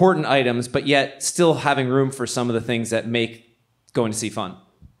important items, but yet still having room for some of the things that make going to sea fun?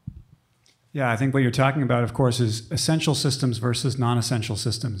 Yeah, I think what you're talking about, of course, is essential systems versus non-essential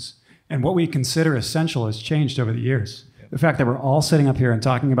systems. And what we consider essential has changed over the years. The fact that we're all sitting up here and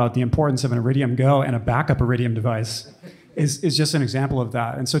talking about the importance of an Iridium Go and a backup Iridium device is just an example of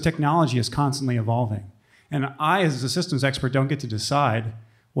that. And so technology is constantly evolving. And I, as a systems expert, don't get to decide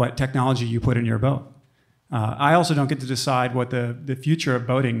what technology you put in your boat. I also don't get to decide what the future of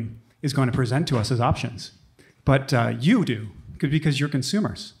boating is going to present to us as options. But you do, because you're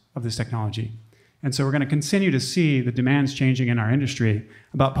consumers of this technology. And so we're going to continue to see the demands changing in our industry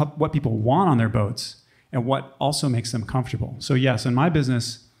about what people want on their boats and what also makes them comfortable. So yes, in my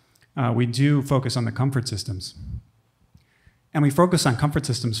business, we do focus on the comfort systems. And we focus on comfort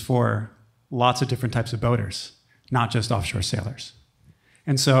systems for lots of different types of boaters, not just offshore sailors.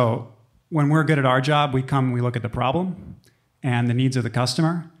 And so when we're good at our job, we look at the problem and the needs of the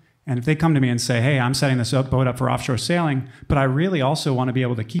customer. And if they come to me and say, hey, I'm setting this boat up for offshore sailing, but I really also want to be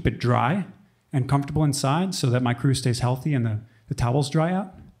able to keep it dry and comfortable inside so that my crew stays healthy and the towels dry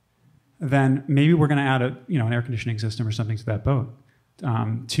out, then maybe we're going to add an air conditioning system or something to that boat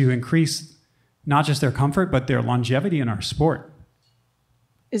to increase not just their comfort, but their longevity in our sport.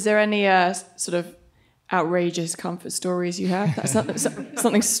 Is there any sort of outrageous comfort stories you have? That's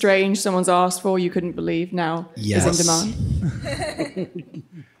something strange someone's asked for you couldn't believe now is in demand?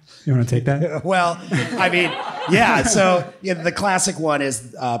 You want to take that? Well, I mean, yeah. So the classic one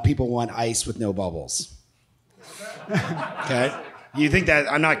is people want ice with no bubbles. Okay? You think that,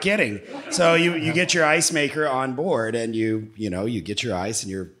 I'm not kidding. So you get your ice maker on board and you get your ice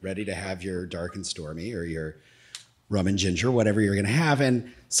and you're ready to have your dark and stormy or your rum and ginger, whatever you're going to have.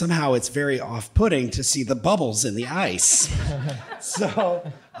 And somehow it's very off-putting to see the bubbles in the ice.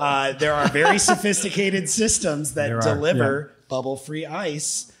 So there are very sophisticated systems that deliver bubble-free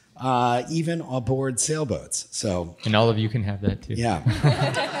ice even aboard sailboats. So, and all of you can have that too. Yeah.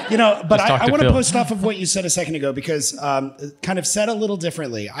 But I want to post off of what you said a second ago because kind of said a little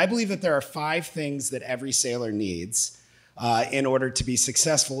differently. I believe that there are 5 things that every sailor needs in order to be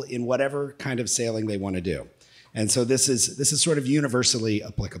successful in whatever kind of sailing they want to do. And so this is sort of universally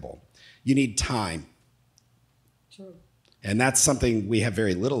applicable. You need time. True. And that's something we have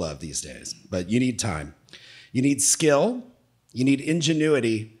very little of these days, but you need time. You need skill, you need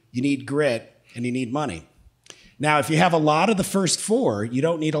ingenuity, you need grit, and you need money. Now, if you have a lot of the first 4, you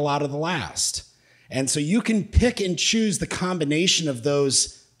don't need a lot of the last. And so you can pick and choose the combination of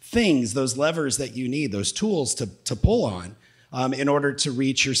those things, those levers that you need, those tools to pull on in order to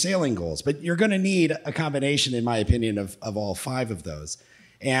reach your sailing goals. But you're going to need a combination, in my opinion, of all 5 of those.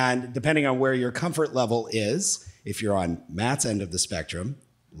 And depending on where your comfort level is, if you're on Matt's end of the spectrum,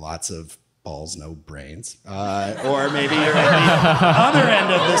 lots of balls, no brains. Or maybe you're at the other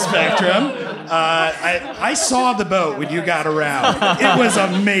end of the spectrum. I saw the boat when you got around. It was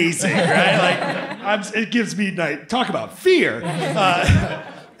amazing, right? It gives me talk about fear.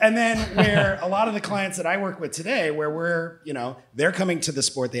 And then where a lot of the clients that I work with today, where they're coming to the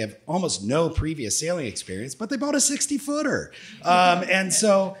sport, they have almost no previous sailing experience, but they bought a 60-footer. And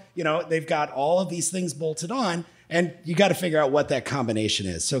so, they've got all of these things bolted on. And you got to figure out what that combination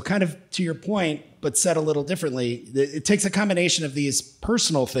is. So kind of to your point, but said a little differently, it takes a combination of these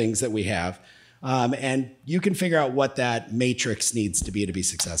personal things that we have, and you can figure out what that matrix needs to be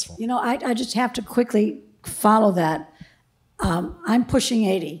successful. I just have to quickly follow that. I'm pushing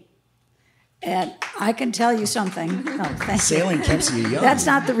 80, and I can tell you something. No, thank Sailing you. keeps you young. That's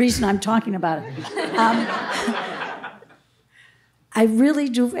not the reason I'm talking about it. I really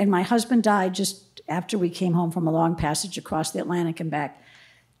do, and my husband died just after we came home from a long passage across the Atlantic and back.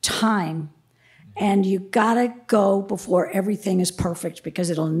 Time. And you gotta go before everything is perfect because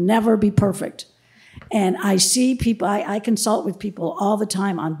it'll never be perfect. And I see people, I consult with people all the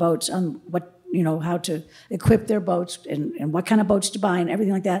time on boats, on what, how to equip their boats and what kind of boats to buy and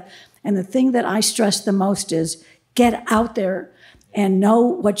everything like that. And the thing that I stress the most is get out there and know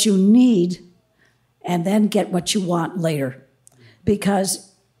what you need and then get what you want later. Because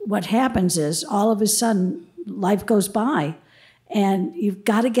what happens is all of a sudden life goes by and you've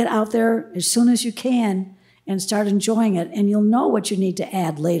got to get out there as soon as you can and start enjoying it, and you'll know what you need to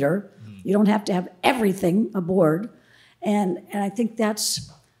add later. You don't have to have everything aboard. And I think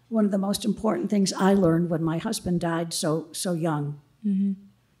that's one of the most important things I learned when my husband died so young. Mm-hmm.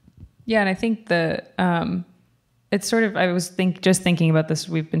 Yeah, and I think it's sort of, I was just thinking about this.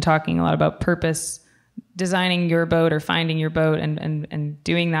 We've been talking a lot about purpose, designing your boat or finding your boat and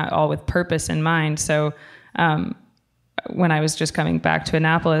doing that all with purpose in mind. So when I was just coming back to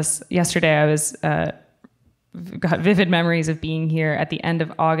Annapolis yesterday, I was got vivid memories of being here at the end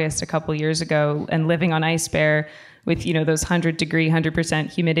of August a couple years ago and living on Ice Bear with, those 100-degree,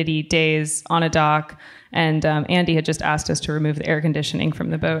 100% humidity days on a dock. And Andy had just asked us to remove the air conditioning from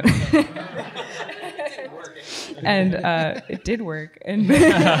the boat. And it did work. And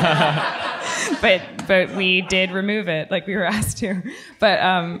but we did remove it, like we were asked to.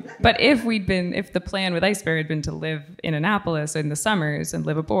 But if the plan with Ice Bear had been to live in Annapolis in the summers and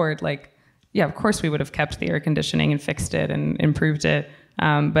live aboard, of course we would have kept the air conditioning and fixed it and improved it.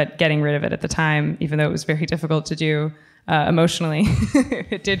 But getting rid of it at the time, even though it was very difficult to do emotionally,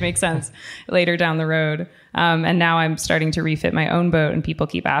 it did make sense later down the road. And now I'm starting to refit my own boat, and people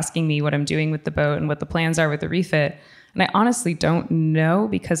keep asking me what I'm doing with the boat and what the plans are with the refit. And I honestly don't know,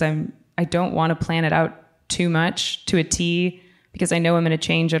 because I don't want to plan it out too much to a T, because I know I'm going to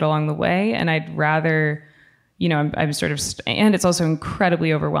change it along the way. And I'd rather, I'm sort of, and it's also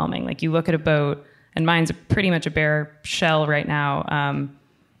incredibly overwhelming. Like, you look at a boat, and mine's pretty much a bare shell right now.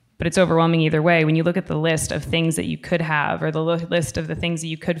 But it's overwhelming either way. When you look at the list of things that you could have, or the list of the things that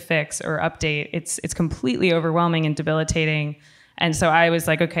you could fix or update, it's completely overwhelming and debilitating. And so I was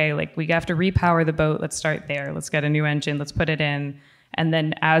like, okay, we have to repower the boat. Let's start there. Let's get a new engine. Let's put it in. And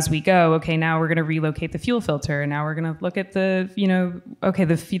then as we go, okay, now we're going to relocate the fuel filter. Now we're going to look at the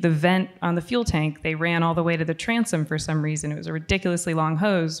vent on the fuel tank. They ran all the way to the transom for some reason. It was a ridiculously long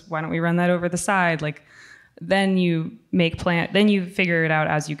hose. Why don't we run that over the side? Then you then you figure it out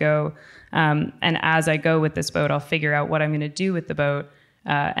as you go. And as I go with this boat, I'll figure out what I'm going to do with the boat,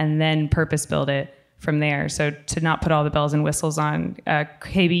 and then purpose build it from there. So to not put all the bells and whistles on,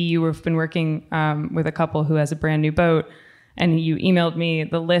 KB, you've been working with a couple who has a brand new boat, and you emailed me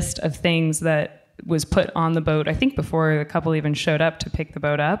the list of things that was put on the boat, I think before the couple even showed up to pick the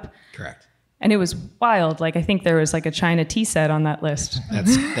boat up. Correct. And it was wild. I think there was a China tea set on that list.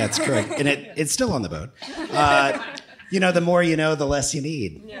 That's correct. And it's still on the boat. The more you know, the less you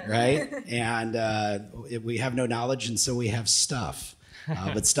need, right? And we have no knowledge, and so we have stuff.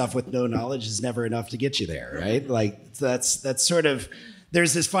 But stuff with no knowledge is never enough to get you there, right? That's sort of,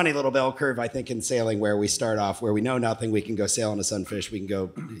 there's this funny little bell curve, I think, in sailing, where we start off where we know nothing. We can go sail on a sunfish. We can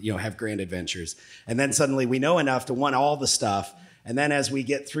go, have grand adventures. And then suddenly we know enough to want all the stuff. And then as we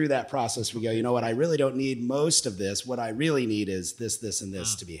get through that process, we go, you know what, I really don't need most of this. What I really need is this, this, and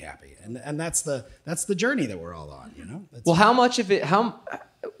this to be happy. And that's the journey that we're all on, Well, how much of it,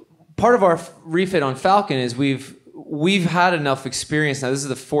 part of our refit on Falcon is we've had enough experience now. This is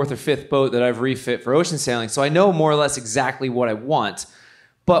the 4th or 5th boat that I've refit for ocean sailing. So I know more or less exactly what I want,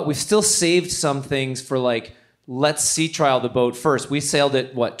 but we've still saved some things for let's sea trial the boat first. We sailed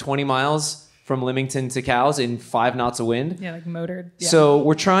it, 20 miles? From Leamington to Cowes in 5 knots of wind. Yeah, motored. Yeah. So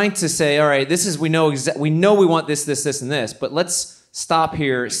we're trying to say, all right, we know we want this, this, this, and this, but let's stop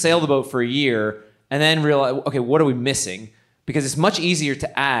here, sail the boat for a year, and then realize, okay, what are we missing? Because it's much easier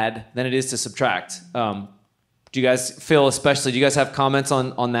to add than it is to subtract. Do you guys, Phil especially, do you guys have comments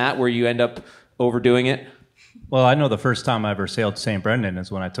on that, where you end up overdoing it? Well, I know the first time I ever sailed to St. Brendan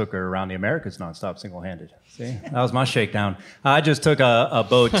is when I took her around the Americas nonstop, single-handed. See, that was my shakedown. I just took a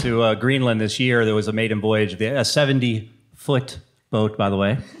boat to Greenland this year. There was a maiden voyage, a 70-foot boat, by the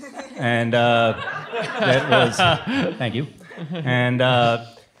way, and that was thank you.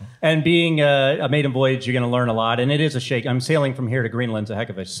 And being a maiden voyage, you're going to learn a lot, and it is a shake. I'm sailing from here to Greenland. It's a heck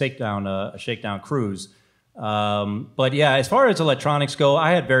of a shakedown cruise. But yeah, as far as electronics go,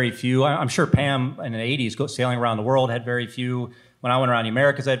 I had very few. I'm sure Pam in the 80s sailing around the world had very few. When I went around the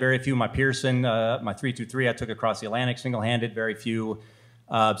Americas, I had very few. My Pearson, my 323, I took across the Atlantic single-handed, very few.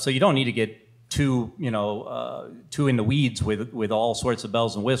 So you don't need to get too in the weeds with all sorts of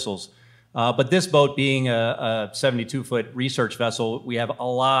bells and whistles. But this boat being a 72-foot research vessel, we have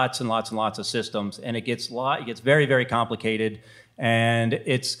lots and lots and lots of systems, and it gets very, very complicated, and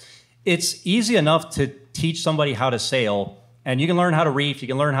it's easy enough to teach somebody how to sail, and you can learn how to reef, you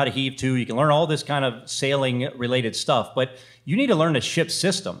can learn how to heave to, you can learn all this kind of sailing-related stuff, but you need to learn the ship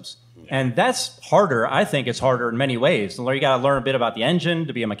systems. And that's harder. I think it's harder in many ways. You got to learn a bit about the engine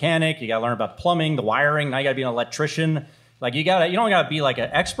to be a mechanic. You got to learn about the plumbing, the wiring. Now you got to be an electrician. You don't got to be an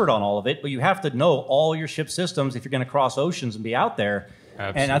expert on all of it, but you have to know all your ship systems if you're going to cross oceans and be out there.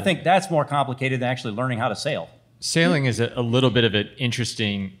 Absolutely. And I think that's more complicated than actually learning how to sail. Sailing is a little bit of an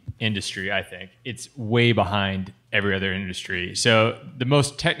interesting industry, I think. It's way behind every other industry. So the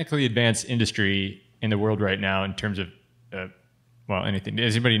most technically advanced industry in the world right now in terms of, anything.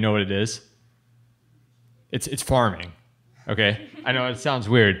 Does anybody know what it is? It's farming. Okay, I know it sounds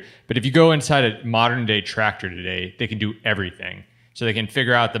weird, but if you go inside a modern day tractor today, they can do everything. So they can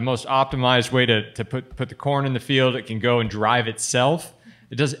figure out the most optimized way to put the corn in the field. It can go and drive itself.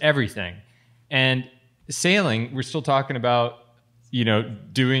 It does everything. And sailing, we're still talking about,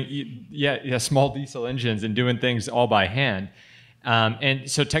 doing small diesel engines and doing things all by hand. And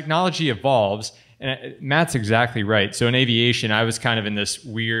so technology evolves. And Matt's exactly right. So in aviation, I was kind of in this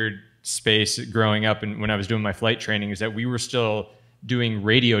weird space growing up, and when I was doing my flight training, is that we were still doing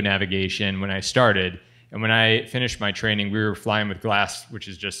radio navigation when I started, and when I finished my training, we were flying with glass, which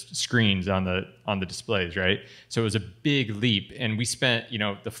is just screens on the displays, right? So it was a big leap, and we spent,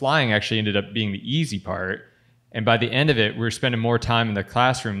 the flying actually ended up being the easy part, and by the end of it, we were spending more time in the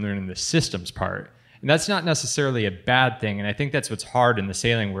classroom learning the systems part. And that's not necessarily a bad thing, and I think that's what's hard in the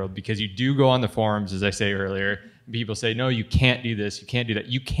sailing world, because you do go on the forums, as I say earlier. People say, no, you can't do this, you can't do that.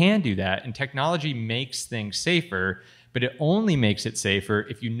 You can do that, and technology makes things safer, but it only makes it safer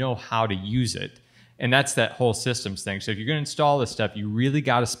if you know how to use it. And that's that whole systems thing. So if you're going to install this stuff, you really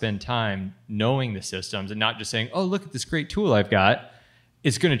got to spend time knowing the systems and not just saying, oh, look at this great tool I've got.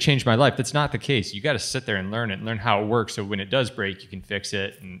 It's going to change my life. That's not the case. You got to sit there and learn it and learn how it works, so when it does break, you can fix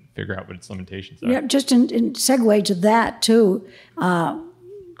it and figure out what its limitations are. Yeah, just in segue to that, too.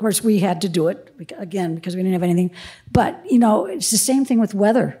 Of course, we had to do it, again, because we didn't have anything. But, it's the same thing with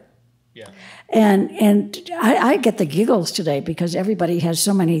weather. Yeah. And I get the giggles today because everybody has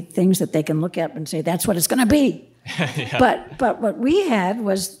so many things that they can look at and say, that's what it's going to be. Yeah. But what we had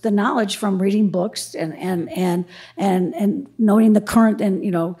was the knowledge from reading books and knowing the current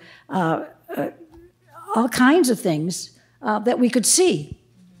and, all kinds of things that we could see.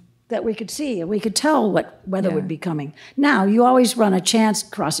 And we could tell what weather would be coming. Now, you always run a chance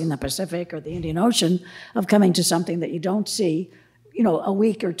crossing the Pacific or the Indian Ocean of coming to something that you don't see, a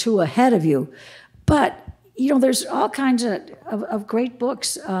week or two ahead of you. But, there's all kinds of great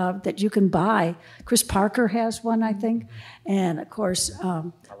books that you can buy. Chris Parker has one, I think. And, of course,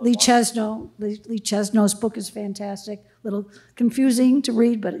 Lee Chesnow's book is fantastic. A little confusing to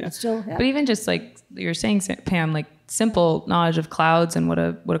read, but it's still... But even just like you're saying, Pam, like simple knowledge of clouds and what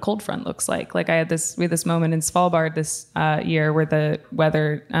a cold front looks like. Like we had this moment in Svalbard this year where the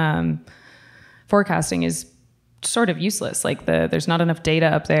weather forecasting is sort of useless. Like there's not enough data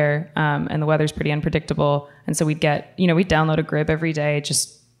up there, and the weather's pretty unpredictable. And so we'd download a grid every day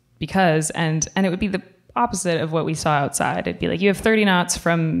just because, and it would be the opposite of what we saw outside. It'd be like, you have 30 knots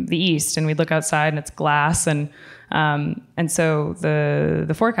from the east, and we'd look outside and it's glass. And so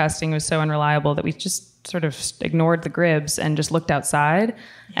the forecasting was so unreliable that we just sort of ignored the gribs and just looked outside.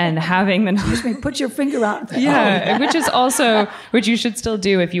 And having the... Excuse me, put your finger out. Yeah, which you should still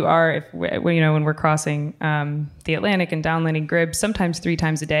do when we're crossing the Atlantic and downlanding gribs, sometimes 3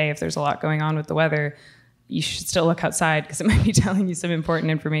 times a day if there's a lot going on with the weather. You should still look outside because it might be telling you some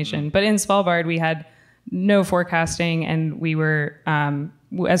important information. But in Svalbard, we had no forecasting, and we were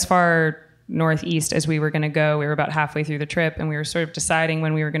as far northeast as we were going to go. We were about halfway through the trip, and we were sort of deciding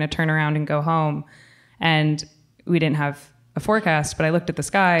when we were going to turn around and go home. And we didn't have a forecast, but I looked at the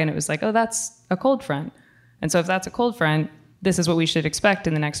sky and it was like, oh, that's a cold front. And so if that's a cold front, this is what we should expect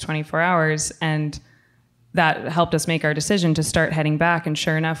in the next 24 hours. And that helped us make our decision to start heading back. And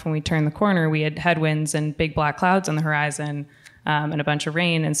sure enough, when we turned the corner, we had headwinds and big black clouds on the horizon, and a bunch of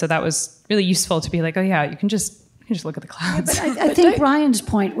rain. And so that was really useful to be like, oh yeah, you can just look at the clouds. Yeah, but I think Brian's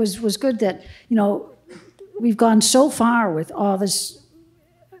point was good that, we've gone so far with all this,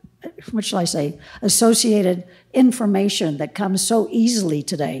 what shall I say, associated information that comes so easily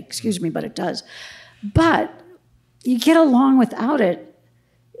today. Excuse me, but it does. But you get along without it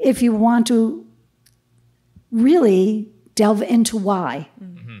if you want to really delve into why.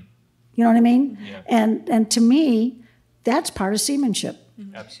 Mm-hmm. You know what I mean? Yeah. And to me, that's part of seamanship.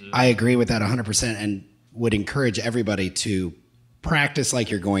 Absolutely. I agree with that 100% and would encourage everybody to practice like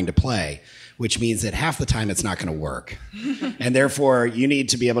you're going to play, which means that half the time it's not going to work. And therefore, you need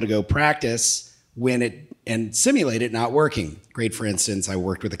to be able to go practice and simulate it not working. Great, for instance, I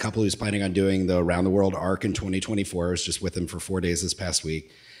worked with a couple who's planning on doing the Around the World Arc in 2024. I was just with them for 4 days this past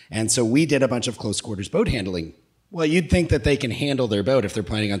week. And so we did a bunch of close quarters boat handling. Well, you'd think that they can handle their boat if they're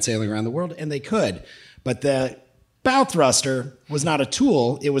planning on sailing around the world, and they could. But the bow thruster was not a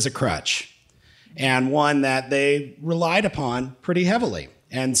tool, it was a crutch. And one that they relied upon pretty heavily.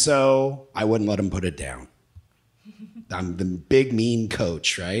 And so I wouldn't let them put it down. I'm the big mean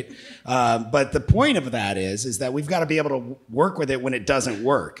coach, right? But the point of that is that we've got to be able to work with it when it doesn't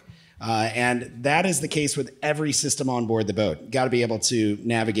work. And that is the case with every system on board the boat. Got to be able to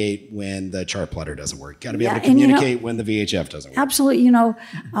navigate when the chart plotter doesn't work. Got to be able to communicate when the VHF doesn't work. Absolutely.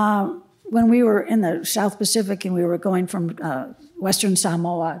 When we were in the South Pacific and we were going from Western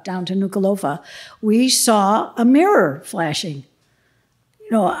Samoa down to Nuku'alofa, we saw a mirror flashing,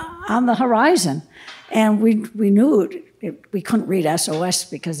 on the horizon. And we knew we couldn't read SOS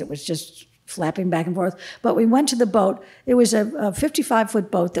because it was just flapping back and forth. But we went to the boat. It was a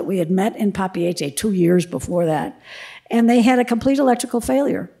 55-foot boat that we had met in Papeete 2 years before that. And they had a complete electrical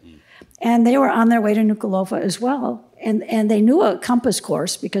failure. And they were on their way to Nuku'alofa as well. And they knew a compass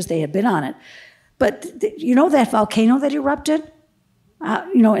course because they had been on it. But that volcano that erupted,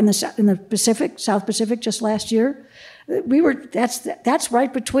 in the Pacific, South Pacific, just last year, that's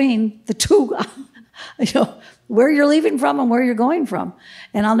right between the two, where you're leaving from and where you're going from.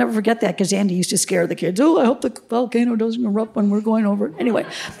 And I'll never forget that because Andy used to scare the kids. Oh, I hope the volcano doesn't erupt when we're going over it.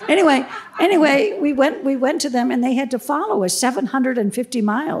 Anyway, we went to them and they had to follow us 750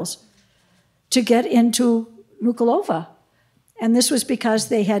 miles to get into Nuku'alofa. And this was because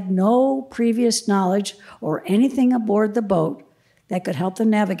they had no previous knowledge or anything aboard the boat that could help them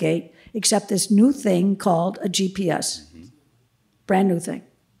navigate except this new thing called a GPS. Brand new thing.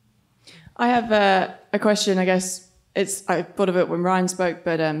 I have a question, I guess. I thought of it when Ryan spoke,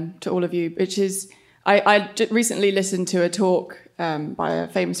 but to all of you, which is, I recently listened to a talk by a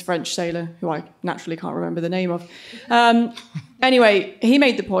famous French sailor, who I naturally can't remember the name of. Anyway, he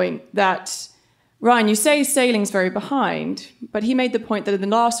made the point that, Ryan, you say sailing's very behind, but he made the point that in the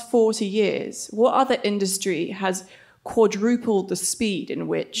last 40 years, what other industry has quadrupled the speed in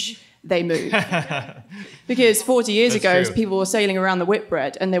which they move? Because 40 years ago, people were sailing around the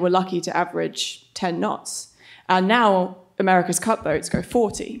Whitbread and they were lucky to average 10 knots. And now America's Cup boats go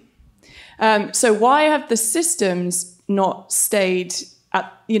 40. So why have the systems not stayed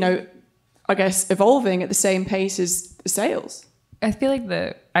at, I guess, evolving at the same pace as the sails? I feel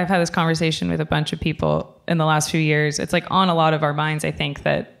like I've had this conversation with a bunch of people in the last few years. It's like on a lot of our minds, I think,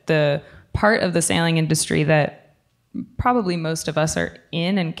 that the part of the sailing industry that probably most of us are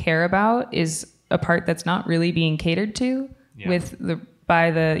in and care about is a part that's not really being catered to if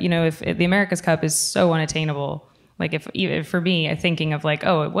the America's Cup is so unattainable. Like if for me, I'm thinking of like,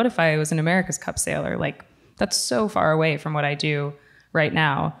 oh, what if I was an America's Cup sailor? Like that's so far away from what I do right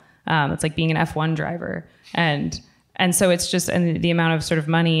now. It's like being an F1 driver. And so it's just, and the amount of sort of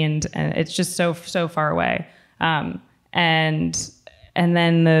money and it's just so far away. And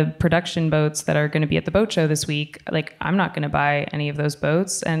then the production boats that are going to be at the boat show this week, like I'm not going to buy any of those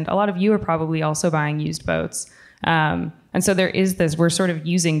boats. And a lot of you are probably also buying used boats. And so there is this, we're sort of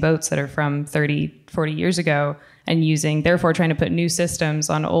using boats that are from 30, 40 years ago and therefore trying to put new systems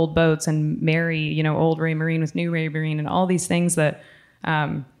on old boats and marry, old Ray Marine with new Ray Marine and all these things that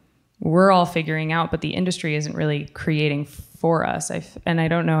we're all figuring out, but the industry isn't really creating for us. And I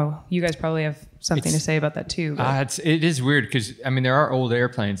don't know, you guys probably have something to say about that too. It is weird because, there are old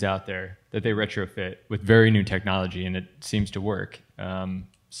airplanes out there that they retrofit with very new technology and it seems to work.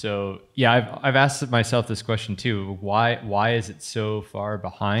 So yeah, I've asked myself this question too. Why is it so far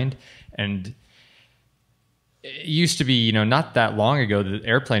behind? And it used to be, not that long ago, the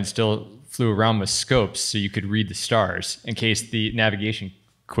airplane still flew around with scopes so you could read the stars in case the navigation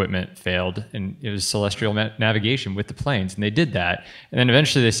equipment failed, and it was celestial navigation with the planes, and they did that. And then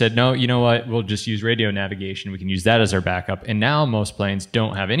eventually they said, no, you know what, we'll just use radio navigation. We can use that as our backup. And now most planes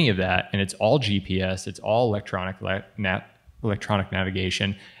don't have any of that, and it's all GPS, it's all electronic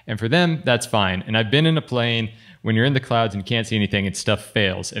navigation. And for them, that's fine. And I've been in a plane when you're in the clouds and you can't see anything and stuff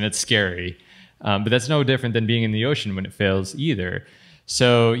fails, and it's scary. But that's no different than being in the ocean when it fails either.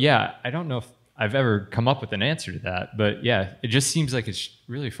 So yeah, I don't know if I've ever come up with an answer to that, but yeah, it just seems like it's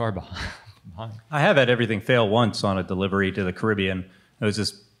really far behind. I have had everything fail once on a delivery to the Caribbean. It was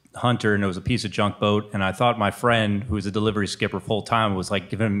this hunter and it was a piece of junk boat, and I thought my friend, who was a delivery skipper full time, was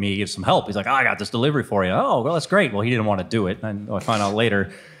like giving me some help. He's like, oh, I got this delivery for you. Oh, well, that's great. Well, he didn't want to do it. And I find out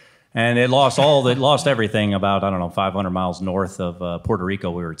later. And it lost everything about, 500 miles north of Puerto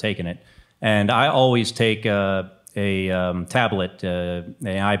Rico. We were taking it. And I always take a tablet, an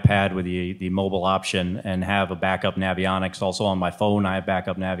iPad with the mobile option, and have a backup navionics. Also on my phone, I have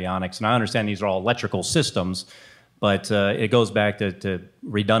backup navionics. And I understand these are all electrical systems, but it goes back to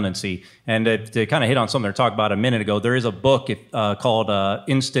redundancy. And to kind of hit on something I talked about a minute ago, there is a book called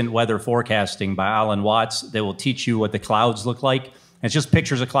Instant Weather Forecasting by Alan Watts that will teach you what the clouds look like. And it's just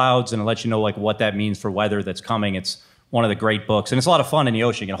pictures of clouds, and it lets you know like what that means for weather that's coming. It's one of the great books, and it's a lot of fun in the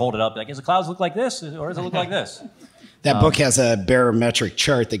ocean. You can hold it up, like, does the clouds look like this, or does it look like this? That book has a barometric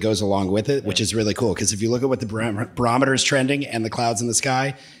chart that goes along with it, which is really cool. Because if you look at what the barometer is trending and the clouds in the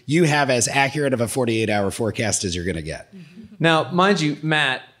sky, you have as accurate of a 48-hour forecast as you're going to get. Now, mind you,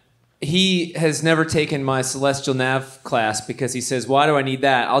 Matt, he has never taken my celestial nav class because he says, why do I need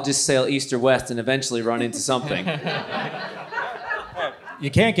that? I'll just sail east or west and eventually run into something. You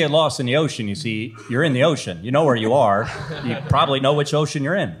can't get lost in the ocean, you see. You're in the ocean. You know where you are. You probably know which ocean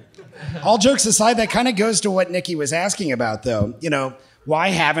you're in. All jokes aside, that kind of goes to what Nikki was asking about, though. You know, why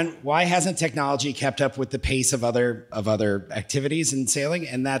hasn't technology kept up with the pace of other activities in sailing?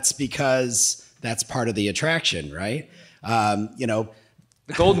 And that's because that's part of the attraction, right? You know,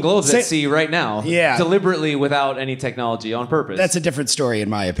 the Golden Globes at sea right now, deliberately without any technology on purpose. That's a different story,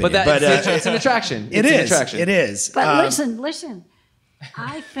 in my opinion. But it's an attraction. It is. But listen.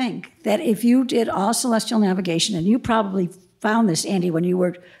 I think that if you did all celestial navigation, and you probably found this, Andy, when you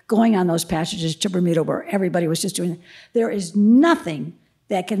were going on those passages to Bermuda where everybody was just doing it, there is nothing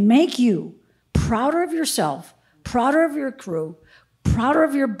that can make you prouder of yourself, prouder of your crew, prouder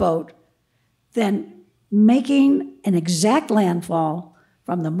of your boat than making an exact landfall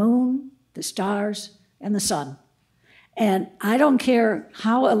from the moon, the stars, and the sun. And I don't care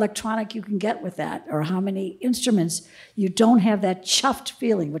how electronic you can get with that or how many instruments, you don't have that chuffed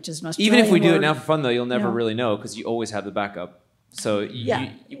feeling, which is an Australian Even if we do word. it now for fun, though, you'll never really know because you always have the backup. So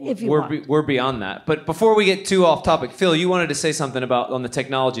we're beyond that. But before we get too off topic, Phil, you wanted to say something about on the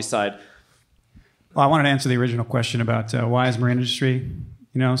technology side. Well, I wanted to answer the original question about why is marine industry,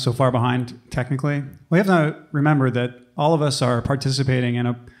 so far behind technically. We have to remember that all of us are participating in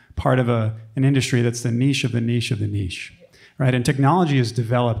a part of an industry that's the niche of the niche of the niche, right? And technology is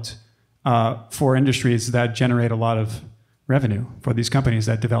developed for industries that generate a lot of revenue for these companies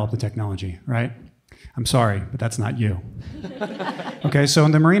that develop the technology, right? I'm sorry, but that's not you. Okay, so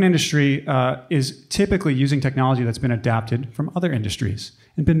in the marine industry is typically using technology that's been adapted from other industries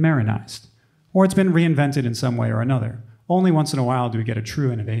and been marinized, or it's been reinvented in some way or another. Only once in a while do we get a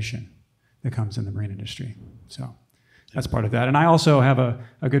true innovation that comes in the marine industry. So that's part of that. And I also have a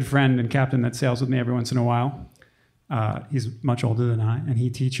good friend and captain that sails with me every once in a while. He's much older than I, and he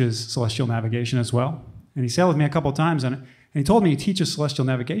teaches celestial navigation as well. And he sailed with me a couple of times, and he told me he teaches celestial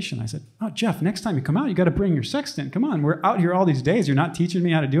navigation. I said, oh, Jeff, next time you come out, you got to bring your sextant. Come on, we're out here all these days. You're not teaching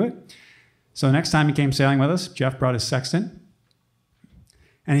me how to do it? So the next time he came sailing with us, Jeff brought his sextant,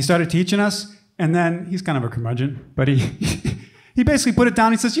 and he started teaching us. And then he's kind of a curmudgeon, but he basically put it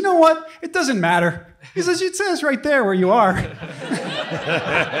down. He says, you know what? It doesn't matter. He says, it says right there where you are.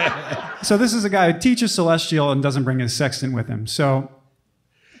 So this is a guy who teaches celestial and doesn't bring his sextant with him. So,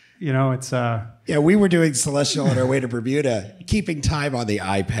 it's... Yeah, we were doing celestial on our way to Bermuda, keeping time on the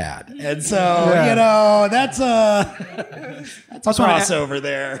iPad. And so, that's a crossover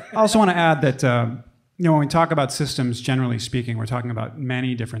there. I also want to add that... when we talk about systems, generally speaking, we're talking about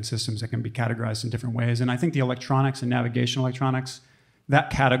many different systems that can be categorized in different ways. And I think the electronics and navigation electronics,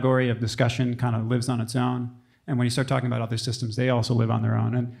 that category of discussion kind of lives on its own. And when you start talking about other systems, they also live on their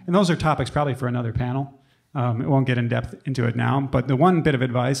own. And those are topics probably for another panel. It won't get in depth into it now. But the one bit of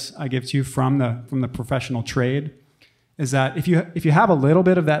advice I give to you from the professional trade is that if you have a little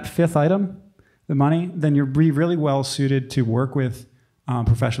bit of that fifth item, the money, then you're really well suited to work with a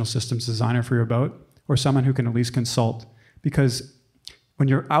professional systems designer for your boat, or someone who can at least consult. Because when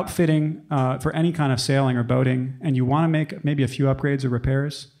you're outfitting for any kind of sailing or boating and you want to make maybe a few upgrades or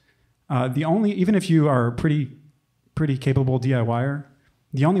repairs, even if you are a pretty capable DIYer,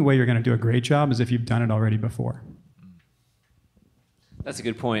 the only way you're going to do a great job is if you've done it already before. That's a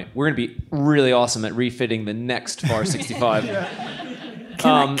good point. We're going to be really awesome at refitting the next FAR 65.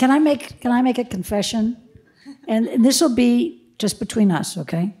 Can I make a confession? And this will be just between us,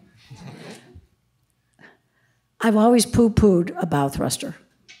 okay? I've always poo-pooed a bow thruster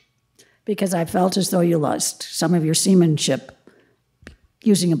because I felt as though you lost some of your seamanship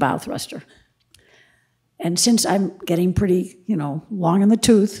using a bow thruster. And since I'm getting pretty, long in the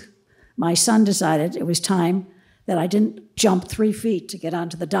tooth, my son decided it was time that I didn't jump 3 feet to get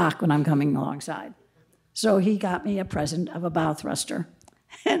onto the dock when I'm coming alongside. So he got me a present of a bow thruster.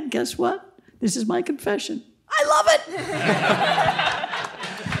 And guess what? This is my confession. I love it!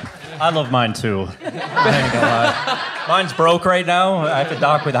 I love mine too. Mine's broke right now. I have to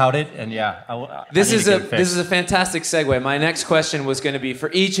dock without it, and this is a fantastic segue. My next question was going to be for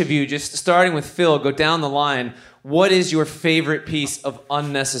each of you, just starting with Phil, go down the line. What is your favorite piece of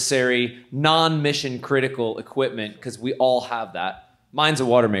unnecessary, non-mission critical equipment? Because we all have that. Mine's a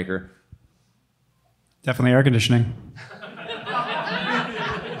water maker. Definitely air conditioning.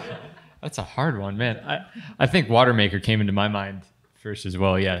 That's a hard one, man. I think water maker came into my mind first as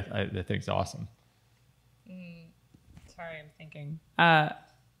well. Yeah, I think it's awesome. Sorry, I'm thinking. I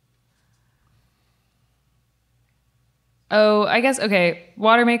guess, okay,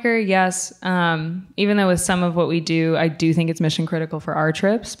 water maker, yes. Even though with some of what we do, I do think it's mission critical for our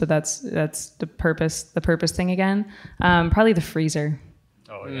trips, but that's the purpose thing again. Probably the freezer.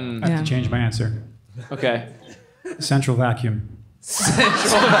 Oh, yeah. I have to change my answer. Okay. Central vacuum.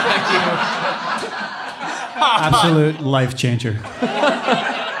 Central vacuum. Absolute life changer.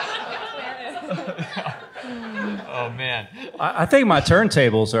 Oh, man. I think my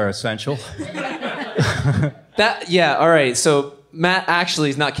turntables are essential. All right. So Matt actually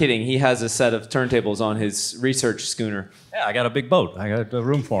is not kidding. He has a set of turntables on his research schooner. Yeah, I got a big boat. I got a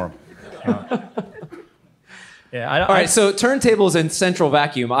room for them. All right. So turntables and central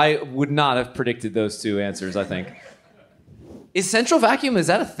vacuum. I would not have predicted those two answers, I think. Is central vacuum, is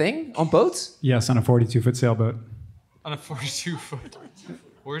that a thing on boats? Yes, on a 42-foot sailboat. On a 42-foot.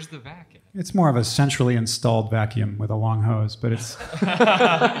 Where's the vacuum? It's more of a centrally installed vacuum with a long hose, but it's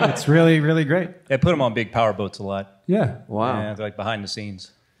it's really, really great. They put them on big power boats a lot. Yeah. Wow. Yeah, they're like behind the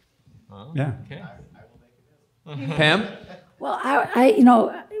scenes. Oh, yeah. Okay. Pam? Well,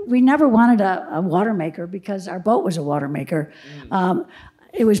 we never wanted a water maker because our boat was a water maker.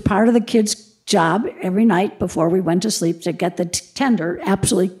 It was part of the kids' job every night before we went to sleep to get the tender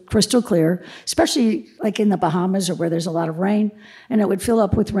absolutely crystal clear, especially like in the Bahamas or where there's a lot of rain, and it would fill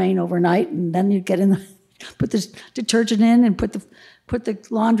up with rain overnight, and then you'd put the detergent in and put the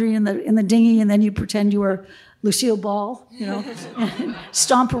laundry in the dinghy, and then you pretend you were Lucille Ball, and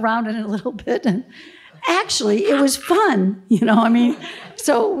stomp around in it a little bit, and actually it was fun,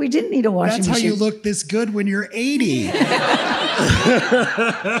 so we didn't need a washing machine. That's how you look this good when you're 80.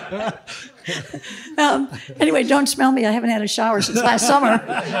 Anyway, don't smell me. I haven't had a shower since last summer.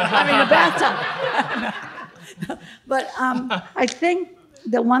 I'm in a bathtub. But I think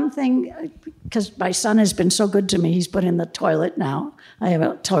the one thing, because my son has been so good to me, he's put in the toilet now. I have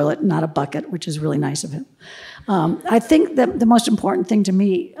a toilet, not a bucket, which is really nice of him. I think that the most important thing to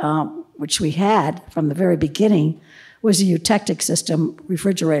me, which we had from the very beginning, was a eutectic system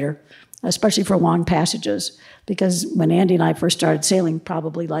refrigerator, especially for long passages. Because when Andy and I first started sailing,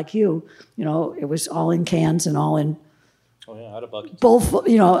 probably like you, it was all in cans and all in I had a bucket. both,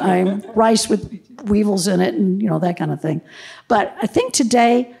 rice with weevils in it and, that kind of thing. But I think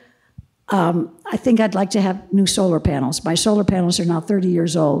today, I think I'd like to have new solar panels. My solar panels are now 30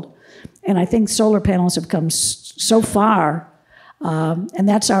 years old. And I think solar panels have come so far, and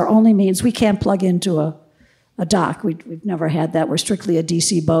that's our only means. We can't plug into a dock. We've never had that. We're strictly a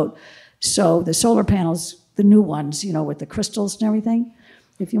DC boat. So the solar panels, the new ones, with the crystals and everything,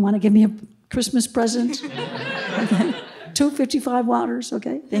 if you want to give me a Christmas present, 255 waters,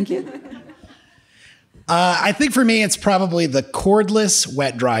 okay? Thank you. I think for me, it's probably the cordless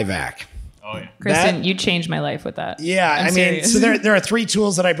wet dry vac. Oh, yeah. Kristen, you changed my life with that. Yeah, I'm serious. so there are three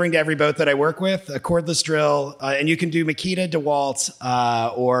tools that I bring to every boat that I work with: a cordless drill, and you can do Makita, DeWalt,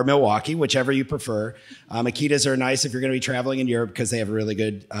 or Milwaukee, whichever you prefer. Makitas are nice if you're going to be traveling in Europe because they have a really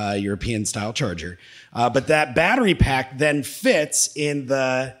good European-style charger. But that battery pack then fits in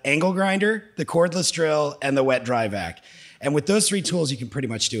the angle grinder, the cordless drill, and the wet dry vac. And with those three tools, you can pretty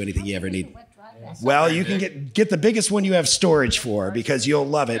much do anything you ever need. Well, you can get the biggest one you have storage for because you'll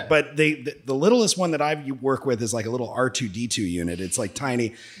love it. But the littlest one that I work with is like a little R2-D2 unit. It's like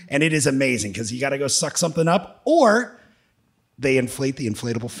tiny, and it is amazing because you got to go suck something up, or they inflate the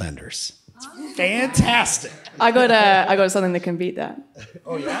inflatable fenders. It's fantastic. I got something that can beat that.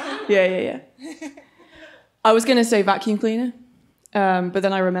 Oh yeah? Yeah. I was going to say vacuum cleaner, but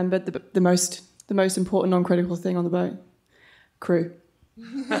then I remembered the most important non-critical thing on the boat: crew.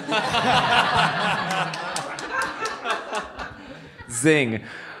 Zing.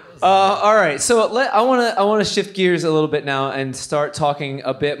 All right, so I want to shift gears a little bit now and start talking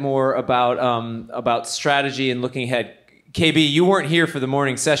a bit more about strategy and looking ahead. KB, you weren't here for the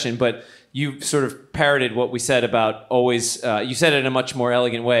morning session, but you sort of parroted what we said about always. You said it in a much more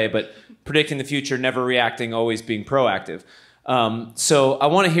elegant way, but predicting the future, never reacting, always being proactive. So I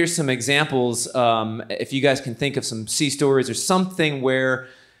want to hear some examples. If you guys can think of some sea stories or something where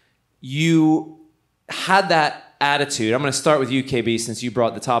you had that attitude. I'm going to start with you, KB, since you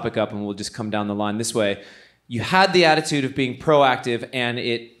brought the topic up, and we'll just come down the line this way. You had the attitude of being proactive, and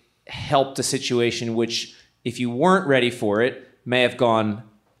it helped a situation which, if you weren't ready for it, may have gone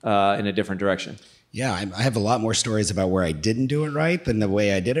in a different direction. Yeah, I have a lot more stories about where I didn't do it right than the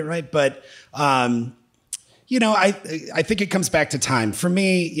way I did it right. But, I think it comes back to time. For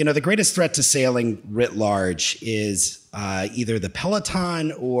me, the greatest threat to sailing writ large is either the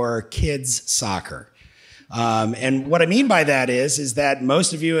Peloton or kids soccer. And what I mean by that is that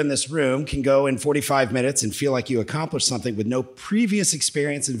most of you in this room can go in 45 minutes and feel like you accomplished something with no previous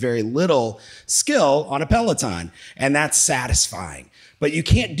experience and very little skill on a Peloton. And that's satisfying. But you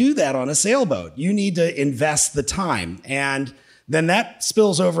can't do that on a sailboat. You need to invest the time. And then that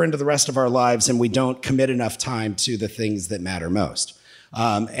spills over into the rest of our lives, and we don't commit enough time to the things that matter most.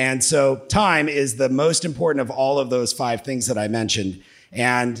 And so time is the most important of all of those 5 things that I mentioned.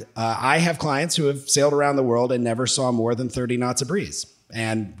 And I have clients who have sailed around the world and never saw more than 30 knots of breeze,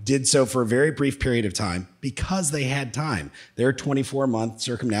 and did so for a very brief period of time because they had time. Their 24-month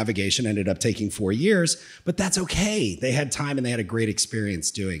circumnavigation ended up taking 4 years, but that's okay. They had time and they had a great experience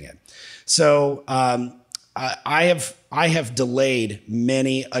doing it. So I have delayed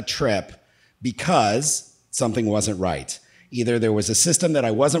many a trip because something wasn't right. Either there was a system that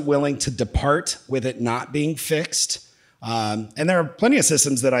I wasn't willing to depart with it not being fixed. And there are plenty of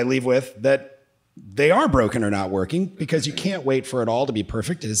systems that I leave with that they are broken or not working, because you can't wait for it all to be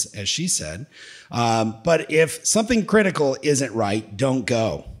perfect, as she said. But if something critical isn't right, don't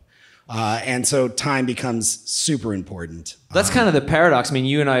go. And so time becomes super important. That's kind of the paradox. I mean,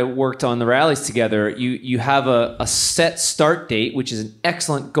 you and I worked on the rallies together. You have a set start date, which is an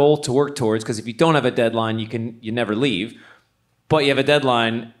excellent goal to work towards, because if you don't have a deadline, you never leave. But you have a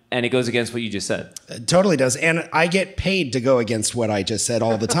deadline, and it goes against what you just said. It totally does. And I get paid to go against what I just said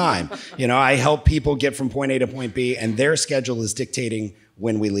all the time. I help people get from point A to point B, and their schedule is dictating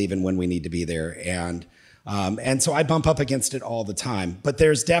when we leave and when we need to be there. And so I bump up against it all the time. But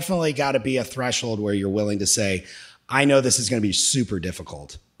there's definitely got to be a threshold where you're willing to say, I know this is going to be super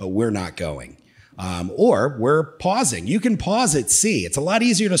difficult, but we're not going. Or we're pausing. You can pause at sea. It's a lot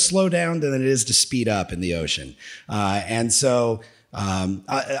easier to slow down than it is to speed up in the ocean. And so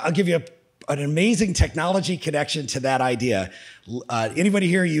I'll give you an amazing technology connection to that idea. Anybody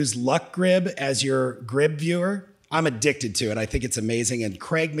here use LuckGrib as your Grib viewer? I'm addicted to it. I think it's amazing. And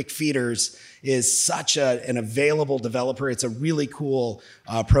Craig McFeeters is such an available developer. It's a really cool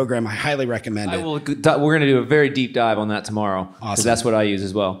program. I highly recommend it. We're going to do a very deep dive on that tomorrow. Awesome. That's what I use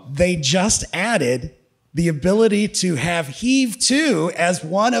as well. They just added the ability to have Heave 2 as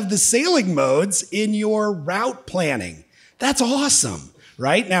one of the sailing modes in your route planning. That's awesome,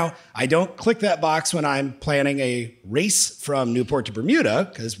 right? Now, I don't click that box when I'm planning a race from Newport to Bermuda,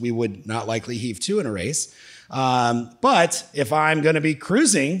 because we would not likely Heave 2 in a race. But if I'm going to be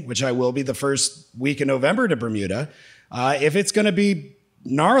cruising, which I will be the first week in November to Bermuda, if it's going to be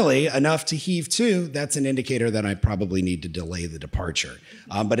gnarly enough to Heave 2, that's an indicator that I probably need to delay the departure.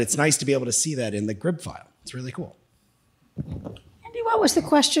 But it's nice to be able to see that in the Grib file. It's really cool. Andy, what was the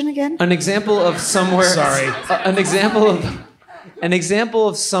question again? An example of somewhere. Sorry. An example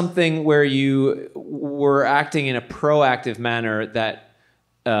of something where you were acting in a proactive manner that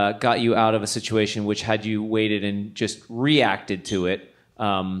got you out of a situation which, had you waited and just reacted to it,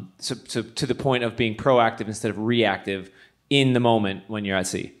 so to the point of being proactive instead of reactive in the moment when you're at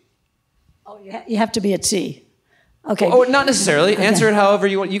sea. Oh, you have to be at sea. Okay. Oh, not necessarily. Okay. Answer it however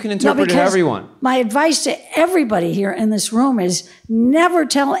you want. You can interpret it however you want. My advice to everybody here in this room is never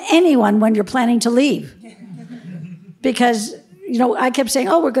tell anyone when you're planning to leave. Because, I kept saying,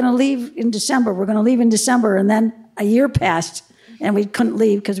 we're going to leave in December. We're going to leave in December. And then a year passed, and we couldn't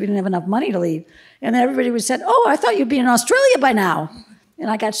leave because we didn't have enough money to leave. And then everybody would said, I thought you'd be in Australia by now. And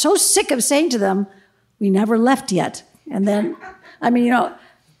I got so sick of saying to them, we never left yet. And then,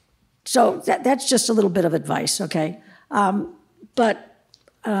 so that's just a little bit of advice, okay? But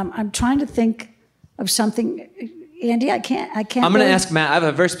I'm trying to think of something. Andy, I can't. I'm going to ask Matt. I have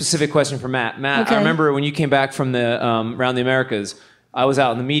a very specific question for Matt. Matt, okay. I remember when you came back from the around the Americas, I was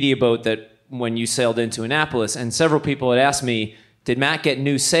out in the media boat that when you sailed into Annapolis, and several people had asked me, did Matt get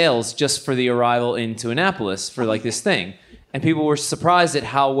new sails just for the arrival into Annapolis for like this thing? And people were surprised at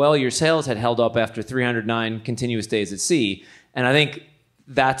how well your sails had held up after 309 continuous days at sea. And I think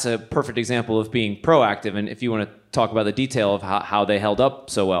that's a perfect example of being proactive. And if you want to talk about the detail of how they held up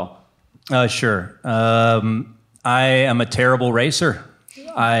so well. Sure. I am a terrible racer.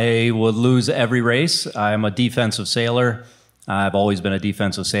 I would lose every race. I'm a defensive sailor. I've always been a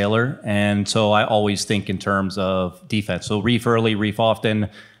defensive sailor. And so I always think in terms of defense. So reef early, reef often.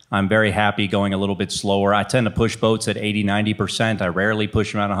 I'm very happy going a little bit slower. I tend to push boats at 80, 90%. I rarely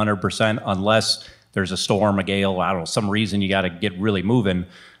push them at 100% unless there's a storm, a gale, I don't know, some reason you got to get really moving.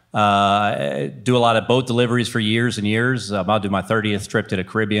 Do a lot of boat deliveries for years and years. I'll do my 30th trip to the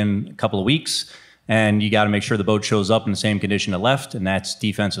Caribbean in a couple of weeks. And you got to make sure the boat shows up in the same condition it left, and that's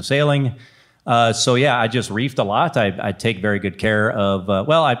defensive sailing. So yeah, I just reefed a lot. I take very good care of,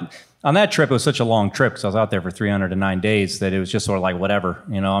 On that trip, it was such a long trip because I was out there for 309 days that it was just sort of like whatever.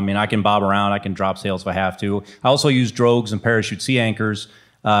 I mean, I can bob around, I can drop sails if I have to. I also use drogues and parachute sea anchors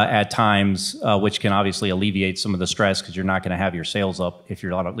at times, which can obviously alleviate some of the stress because you're not going to have your sails up if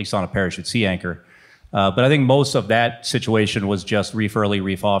you're at least on a parachute sea anchor. But I think most of that situation was just reef early,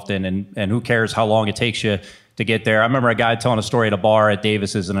 reef often, and who cares how long it takes you to get there. I remember a guy telling a story at a bar at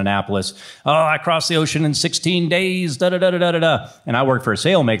Davis's in Annapolis. Oh, I crossed the ocean in 16 days, da-da-da-da-da-da. And I worked for a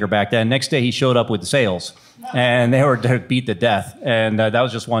sailmaker back then. Next day, he showed up with the sails, and they were beat to death. And that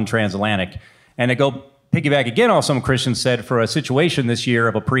was just one transatlantic. And to go piggyback again off something Christian said, for a situation this year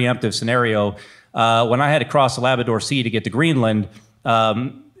of a preemptive scenario, when I had to cross the Labrador Sea to get to Greenland,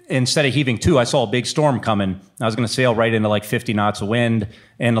 instead of heaving to, I saw a big storm coming. I was going to sail right into like 50 knots of wind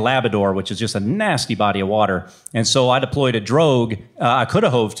in the Labrador, which is just a nasty body of water. And so I deployed a drogue. I could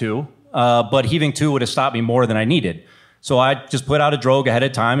have hove to, but heaving to would have stopped me more than I needed. So I just put out a drogue ahead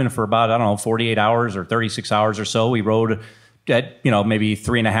of time, and for about, 48 hours or 36 hours or so, we rode at, maybe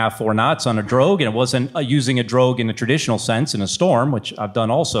 3.5, 4 knots on a drogue. And it wasn't using a drogue in the traditional sense in a storm, which I've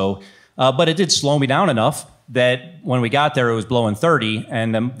done also, but it did slow me down enough that when we got there, it was blowing 30,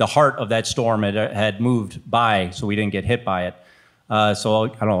 and the heart of that storm had moved by, so we didn't get hit by it. So I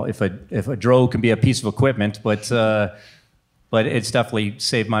don't know if a drogue can be a piece of equipment, but it's definitely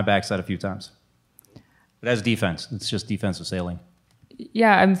saved my backside a few times. But as defense, it's just defensive sailing.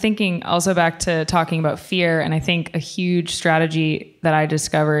 Yeah, I'm thinking also back to talking about fear, and I think a huge strategy that I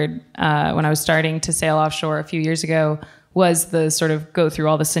discovered when I was starting to sail offshore a few years ago was the sort of go through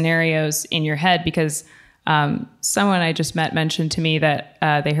all the scenarios in your head, because someone I just met mentioned to me that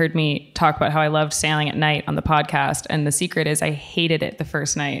they heard me talk about how I loved sailing at night on the podcast. And the secret is I hated it the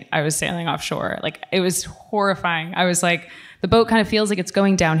first night I was sailing offshore. Like, it was horrifying. I was like, the boat kind of feels like it's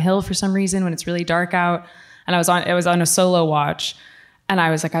going downhill for some reason when it's really dark out. And I was on a solo watch, and I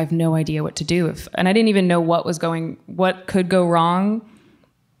was like, I have no idea what to do. And I didn't even know what could go wrong.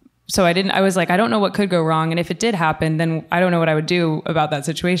 So I was like, I don't know what could go wrong. And if it did happen, then I don't know what I would do about that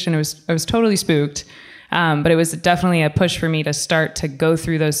situation. I was totally spooked. But it was definitely a push for me to start to go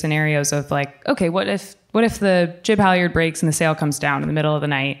through those scenarios of like, okay, what if the jib halyard breaks and the sail comes down in the middle of the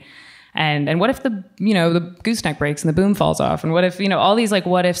night? And what if the gooseneck breaks and the boom falls off? And what if, all these like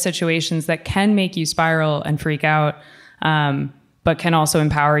what if situations that can make you spiral and freak out, but can also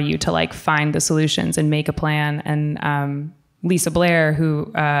empower you to like find the solutions and make a plan. And Lisa Blair,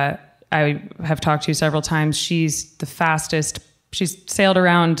 who I have talked to several times, she's the fastest. She's sailed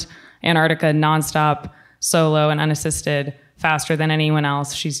around Antarctica nonstop, solo and unassisted, faster than anyone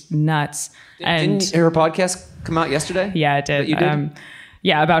else. She's nuts. Didn't her podcast come out yesterday? Yeah, it did. You did?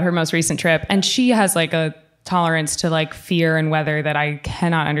 Yeah, about her most recent trip. And she has like a tolerance to like fear and weather that I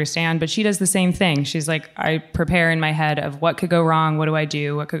cannot understand, but she does the same thing. She's like, I prepare in my head of what could go wrong, what do I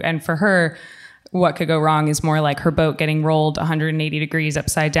do? And for her, what could go wrong is more like her boat getting rolled 180 degrees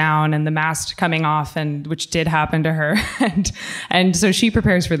upside down and the mast coming off, and which did happen to her. and so she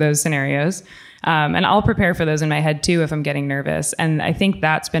prepares for those scenarios. And I'll prepare for those in my head too if I'm getting nervous. And I think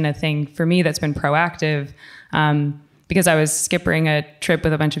that's been a thing for me that's been proactive, because I was skippering a trip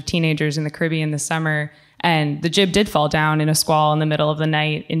with a bunch of teenagers in the Caribbean this summer, and the jib did fall down in a squall in the middle of the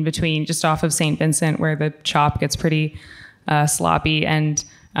night in between, just off of St. Vincent, where the chop gets pretty sloppy. And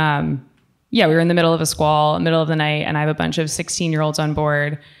yeah, we were in the middle of a squall, middle of the night, and I have a bunch of 16-year-olds on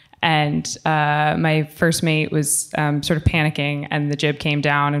board. And my first mate was sort of panicking, and the jib came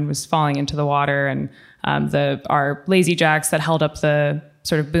down and was falling into the water. And our lazy jacks that held up the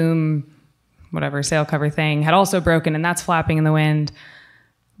sort of boom, whatever, sail cover thing had also broken, and that's flapping in the wind.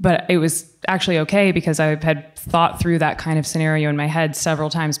 But it was actually okay because I had thought through that kind of scenario in my head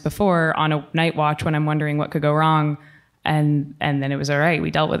several times before on a night watch when I'm wondering what could go wrong. And then it was all right. We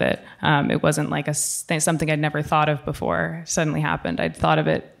dealt with it. It wasn't like something I'd never thought of before suddenly happened. I'd thought of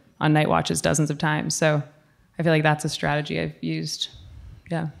it on night watches dozens of times. So I feel like that's a strategy I've used.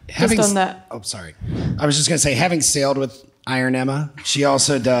 Yeah. Just on that. Oh, sorry. I was just going to say, having sailed with Iron Emma, she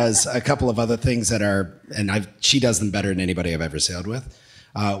also does a couple of other things that are, and she does them better than anybody I've ever sailed with,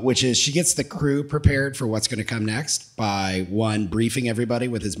 which is she gets the crew prepared for what's going to come next by, one, briefing everybody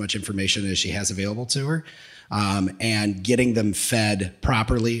with as much information as she has available to her, and getting them fed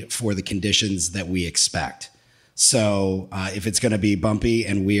properly for the conditions that we expect. So if it's going to be bumpy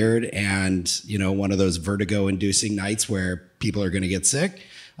and weird and, one of those vertigo-inducing nights where people are going to get sick,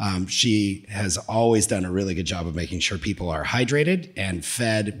 she has always done a really good job of making sure people are hydrated and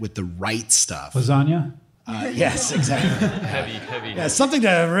fed with the right stuff. Lasagna? Yes, exactly. Heavy. Yeah, something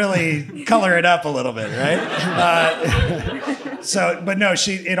to really color it up a little bit, right? But no,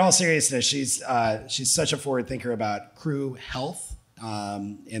 in all seriousness, she's such a forward thinker about crew health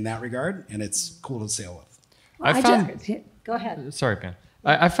in that regard, and it's cool to sail with. Go ahead. Sorry, Pam.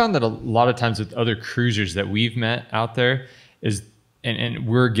 I found that a lot of times with other cruisers that we've met out there is, and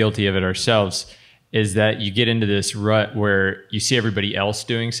we're guilty of it ourselves, is that you get into this rut where you see everybody else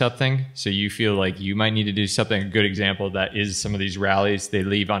doing something. So you feel like you might need to do something. A good example of that is some of these rallies. They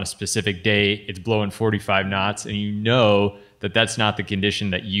leave on a specific day. It's blowing 45 knots, and you know that that's not the condition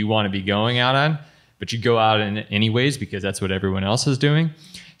that you want to be going out on, but you go out in it anyways because that's what everyone else is doing.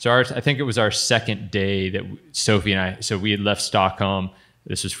 So I think it was our second day that Sophie and I, so we had left Stockholm.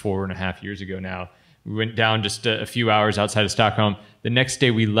 This was 4.5 years ago now. We went down just a few hours outside of Stockholm. The next day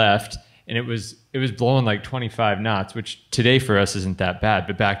we left, and it was blowing like 25 knots, which today for us isn't that bad,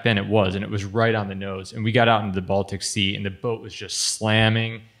 but back then it was, and it was right on the nose. And we got out into the Baltic Sea, and the boat was just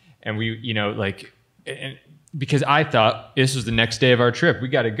slamming. And we, and because I thought this was the next day of our trip, we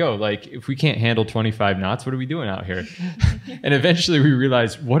got to go. Like, if we can't handle 25 knots, what are we doing out here? And eventually we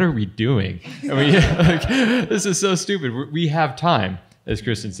realized, what are we doing? And we, this is so stupid. We have time, as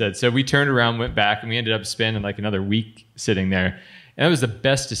Kristen said. So we turned around, went back, and we ended up spending like another week sitting there. And that was the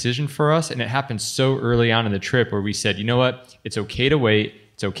best decision for us. And it happened so early on in the trip where we said, you know what? It's okay to wait.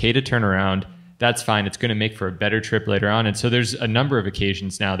 It's okay to turn around. That's fine. It's going to make for a better trip later on. And so there's a number of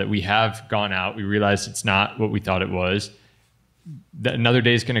occasions now that we have gone out. We realized it's not what we thought it was. That another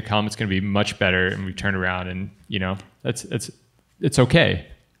day is going to come. It's going to be much better. And we turn around and, it's okay.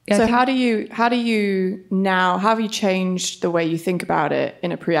 Yeah, so how have you changed the way you think about it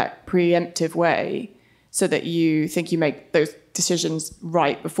in a preemptive way so that you think you make those decisions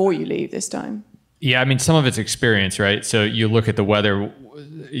right before you leave this time? Yeah, I mean, some of it's experience, right? So you look at the weather.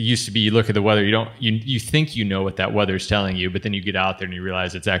 It used to be you look at the weather, you think you know what that weather is telling you, but then you get out there and you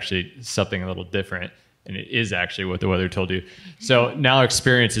realize it's actually something a little different, and it is actually what the weather told you. So now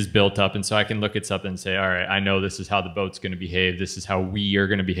experience is built up, and so I can look at something and say, all right, I know this is how the boat's going to behave. This is how we are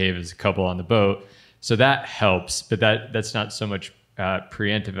going to behave as a couple on the boat. So that helps, but that's not so much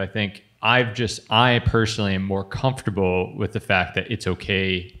preemptive. I think I personally am more comfortable with the fact that it's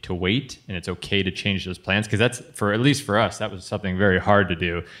okay to wait and it's okay to change those plans, because that's, at least for us, that was something very hard to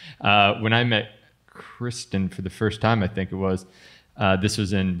do. When I met Kristen for the first time, I think it was, this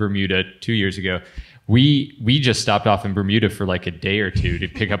was in Bermuda 2 years ago. We just stopped off in Bermuda for like a day or two to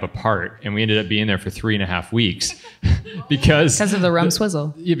pick up a part, and we ended up being there for 3.5 weeks because of the rum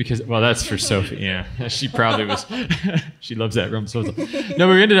swizzle. Yeah, well, that's for Sophie. Yeah, she probably was. She loves that rum swizzle. No,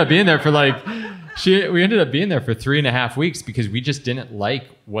 but we ended up being there for 3.5 weeks because we just didn't like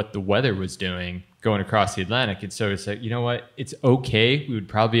what the weather was doing going across the Atlantic, and so it's like, you know what, it's okay. We would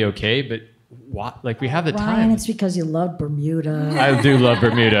probably be okay, but. What? Like, we have the time. It's because you love Bermuda. I do love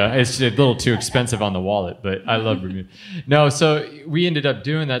Bermuda. It's a little too expensive on the wallet, but I love Bermuda. No, so we ended up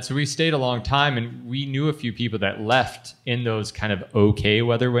doing that. So we stayed a long time, and we knew a few people that left in those kind of okay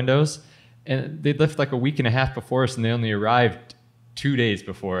weather windows, and they left like a week and a half before us, and they only arrived 2 days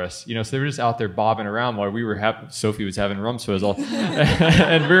before us. So they were just out there bobbing around while we were Sophie was having rum swizzle,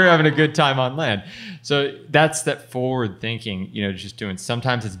 and we were having a good time on land. So that's that forward thinking, just doing.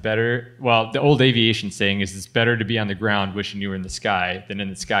 Sometimes it's better. Well, the old aviation saying is it's better to be on the ground wishing you were in the sky than in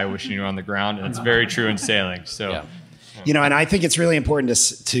the sky wishing you were on the ground, and it's very true in sailing. So. Yeah. And I think it's really important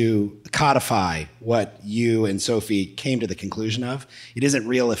to codify what you and Sophie came to the conclusion of. It isn't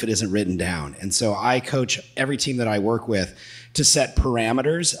real if it isn't written down. And so I coach every team that I work with to set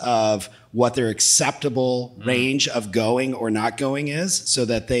parameters of what their acceptable range of going or not going is, so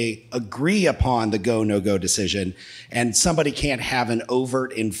that they agree upon the go, no-go decision, and somebody can't have an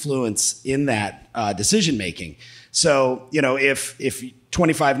overt influence in that decision-making. So, if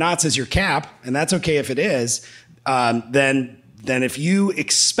 25 knots is your cap, and that's okay if it is, then if you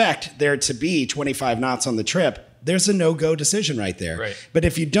expect there to be 25 knots on the trip, there's a no-go decision right there. Right. But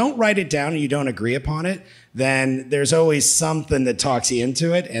if you don't write it down and you don't agree upon it, then there's always something that talks you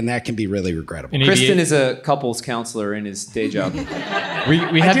into it, and that can be really regrettable. Kristen is a couples counselor in his day job.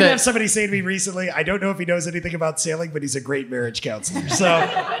 I did have somebody say to me recently, I don't know if he knows anything about sailing, but he's a great marriage counselor. So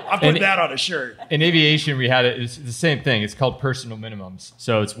I'm putting that on a shirt. In aviation, it's the same thing. It's called personal minimums.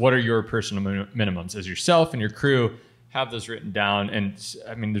 So it's, what are your personal minimums as yourself and your crew? Have those written down. And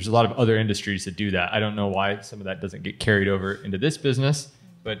I mean, there's a lot of other industries that do that. I don't know why some of that doesn't get carried over into this business,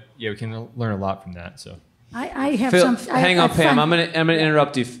 but yeah, we can learn a lot from that. So I have Phil, some. hang on, Pam. I'm gonna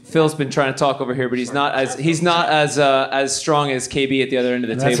interrupt you. Phil's been trying to talk over here, but he's not as strong as KB at the other end of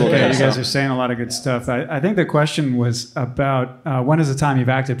the table. Okay. There, you guys are saying a lot of good stuff. I think the question was about when is the time you've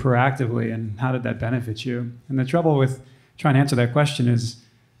acted proactively, and how did that benefit you? And the trouble with trying to answer that question is,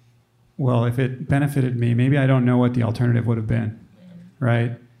 well, if it benefited me, maybe I don't know what the alternative would have been,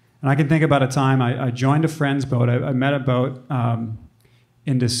 right? And I can think about a time I joined a friend's boat. I met a boat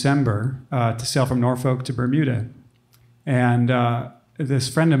in December to sail from Norfolk to Bermuda. And this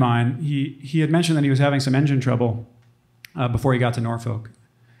friend of mine, he had mentioned that he was having some engine trouble before he got to Norfolk.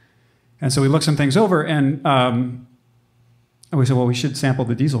 And so we looked some things over, and we said, well, we should sample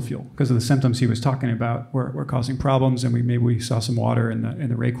the diesel fuel because of the symptoms he was talking about were causing problems, and maybe we saw some water in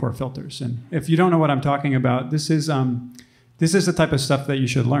the Raycor filters. And if you don't know what I'm talking about, this is the type of stuff that you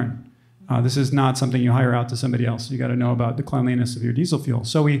should learn. This is not something you hire out to somebody else. You got to know about the cleanliness of your diesel fuel.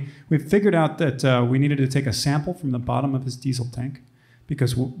 So we figured out that we needed to take a sample from the bottom of his diesel tank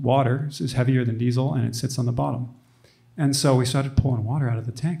because water is heavier than diesel and it sits on the bottom. And so we started pulling water out of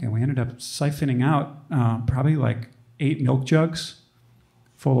the tank, and we ended up siphoning out probably like 8 milk jugs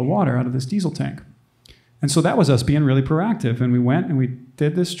full of water out of this diesel tank. And so that was us being really proactive. And we went and we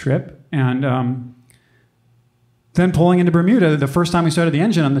did this trip. And then pulling into Bermuda, the first time we started the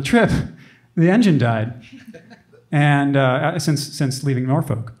engine on the trip, the engine died. And since leaving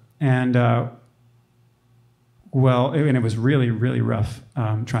Norfolk. And and it was really, really rough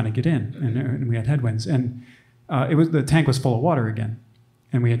trying to get in. And we had headwinds. And the tank was full of water again.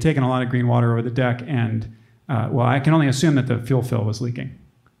 And we had taken a lot of green water over the deck. And I can only assume that the fuel fill was leaking,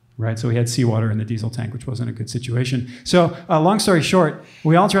 right? So we had seawater in the diesel tank, which wasn't a good situation. So long story short,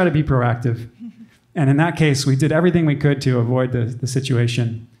 we all try to be proactive. And in that case, we did everything we could to avoid the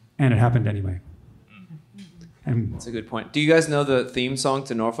situation, and it happened anyway. And that's a good point. Do you guys know the theme song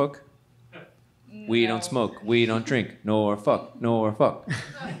to Norfolk? No. We don't smoke, we don't drink, nor fuck.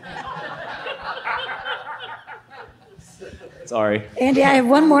 Sorry. Andy, I have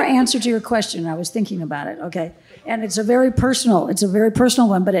one more answer to your question. I was thinking about it, okay? And it's a very personal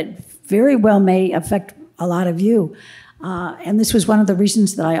one, but it very well may affect a lot of you. And this was one of the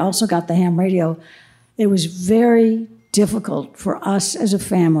reasons that I also got the ham radio. It was very difficult for us as a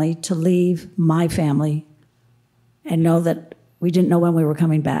family to leave my family and know that we didn't know when we were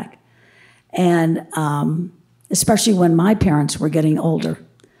coming back. And especially when my parents were getting older.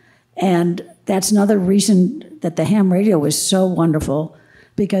 And that's another reason that the ham radio was so wonderful,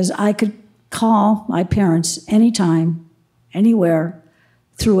 because I could call my parents anytime, anywhere,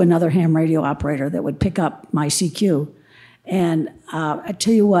 through another ham radio operator that would pick up my CQ. And I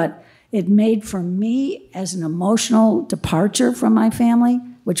tell you what, it made for me as an emotional departure from my family,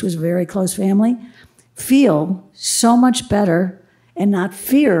 which was a very close family, feel so much better and not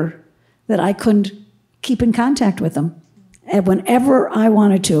fear that I couldn't keep in contact with them. And whenever I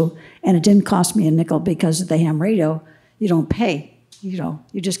wanted to, and it didn't cost me a nickel because of the ham radio, you don't pay, you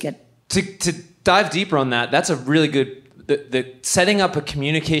just get. To dive deeper on that, that's a really good, the setting up a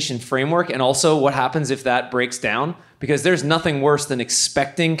communication framework, and also what happens if that breaks down, because there's nothing worse than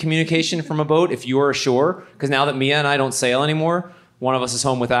expecting communication from a boat if you're ashore, because now that Mia and I don't sail anymore, one of us is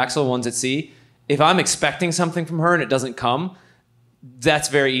home with Axel, one's at sea. If I'm expecting something from her and it doesn't come, that's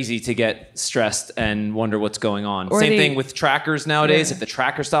very easy to get stressed and wonder what's going on. Same thing with trackers nowadays. Yeah. If the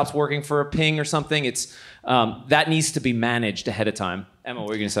tracker stops working for a ping or something, it's that needs to be managed ahead of time. Emma, what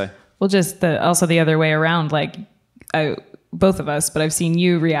were you going to say? Well, just also the other way around, like both of us, but I've seen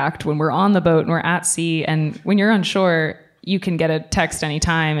you react when we're on the boat and we're at sea, and when you're on shore, you can get a text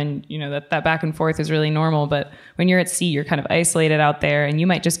anytime, and that back and forth is really normal. But when you're at sea, you're kind of isolated out there, and you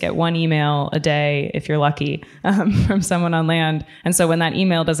might just get one email a day if you're lucky from someone on land. And so when that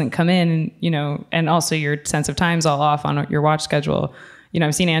email doesn't come in, and also your sense of time's all off on your watch schedule.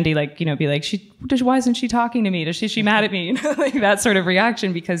 I've seen Andy be like, why isn't she talking to me? Is she mad at me? Like that sort of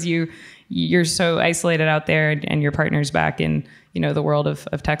reaction, because you're so isolated out there, and your partner's back in the world of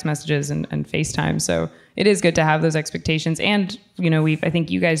text messages and FaceTime. So it is good to have those expectations. And, I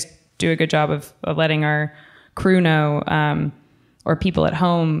think you guys do a good job of letting our crew know, or people at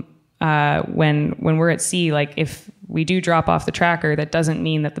home, when we're at sea, like if we do drop off the tracker, that doesn't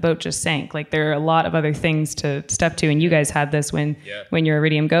mean that the boat just sank. Like there are a lot of other things to step to. And you guys had this when your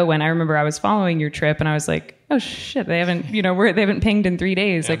Iridium Go went. I remember I was following your trip and I was like, oh shit, they haven't pinged in 3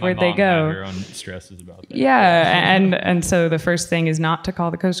 days. Yeah, like where'd they go? Had her own stresses about that. Yeah, and so the first thing is not to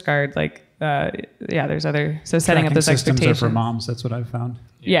call the Coast Guard. Like, there's other. So setting up those expectations. Systems are for moms. That's what I've found.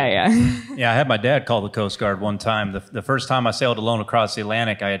 Yeah. Yeah, I had my dad call the Coast Guard one time. The first time I sailed alone across the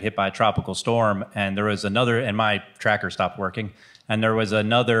Atlantic, I had hit by a tropical storm, and there was and my tracker stopped working, and there was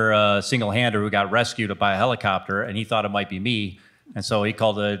another single-hander who got rescued by a helicopter, and he thought it might be me, and so he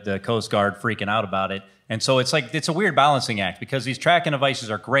called the Coast Guard, freaking out about it. And so it's a weird balancing act, because these tracking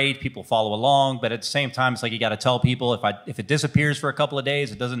devices are great, people follow along, but at the same time, it's like you got to tell people if it disappears for a couple of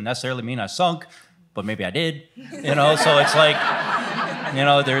days, it doesn't necessarily mean I sunk, but maybe I did, So it's like,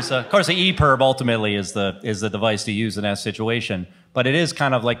 there's of course the EPIRB ultimately is the device to use in that situation. But it is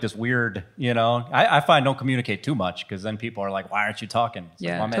kind of like this weird, I find don't communicate too much because then people are like, why aren't you talking? It's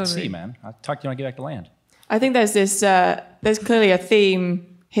like, well, I'm at sea, man. I'll talk to you when I get back to land. I think there's this, there's clearly a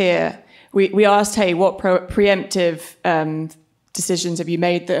theme here. We asked, hey, what preemptive decisions have you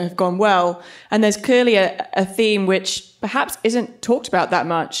made that have gone well? And there's clearly a theme which perhaps isn't talked about that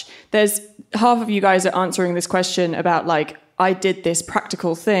much. There's half of you guys are answering this question about like, I did this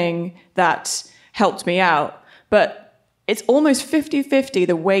practical thing that helped me out. But it's almost 50-50,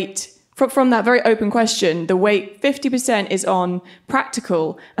 the weight, from that very open question, the weight 50% is on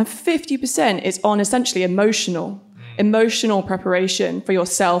practical and 50% is on essentially emotional preparation for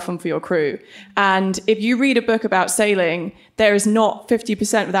yourself and for your crew. And if you read a book about sailing, there is not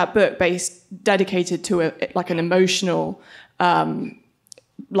 50% of that book dedicated to an emotional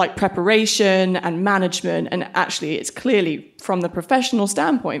preparation and management. And actually, it's clearly, from the professional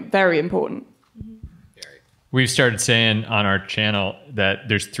standpoint, very important. We've started saying on our channel that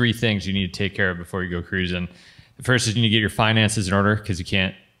there's 3 things you need to take care of before you go cruising. The first is you need to get your finances in order, because if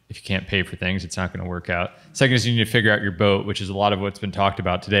you can't pay for things, it's not going to work out. Second is you need to figure out your boat, which is a lot of what's been talked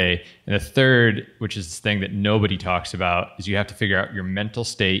about today. And the third, which is this thing that nobody talks about, is you have to figure out your mental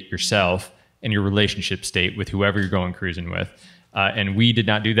state, yourself, and your relationship state with whoever you're going cruising with. And we did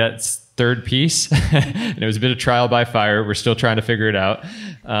not do that third piece. And it was a bit of trial by fire. We're still trying to figure it out.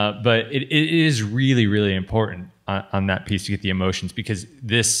 But it is really, really important on that piece to get the emotions, because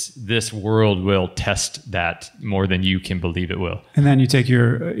this world will test that more than you can believe it will. And then you take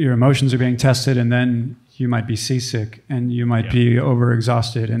your emotions are being tested, and then you might be seasick, and you might be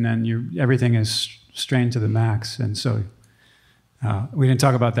overexhausted, and then everything is strained to the max. And so we didn't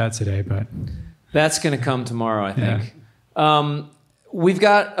talk about that today, but that's going to come tomorrow, I think. Yeah. We've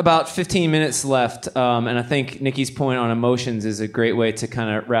got about 15 minutes left, and I think Nikki's point on emotions is a great way to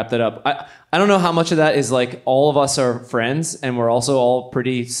kind of wrap that up. I don't know how much of that is like all of us are friends, and we're also all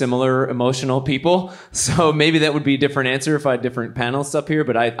pretty similar emotional people, so maybe that would be a different answer if I had different panelists up here,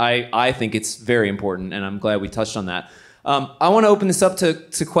 but I think it's very important, and I'm glad we touched on that. I want to open this up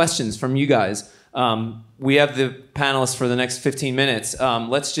to questions from you guys. We have the panelists for the next 15 minutes.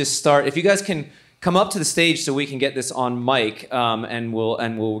 Let's just start. If you guys can come up to the stage so we can get this on mic, and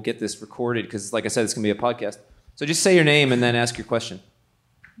we'll get this recorded, because like I said, it's going to be a podcast. So just say your name and then ask your question.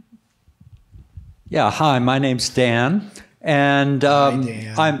 Yeah, hi, my name's Dan, and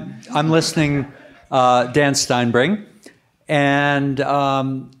Hi, Dan. I'm listening, Dan Steinbring, and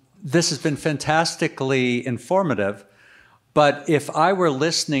this has been fantastically informative. But if I were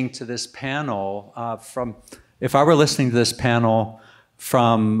listening to this panel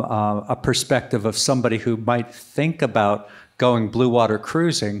from a perspective of somebody who might think about going blue water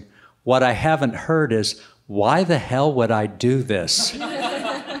cruising, what I haven't heard is, why the hell would I do this?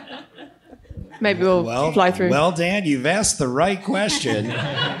 Maybe we'll fly through. Well, Dan, you've asked the right question. When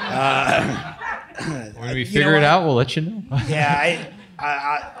we figure it out, we'll let you know. Yeah,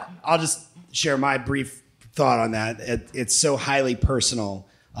 I'll just share my brief thought on that. It's so highly personal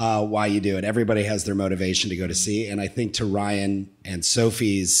why you do it. Everybody has their motivation to go to sea. And I think to Ryan and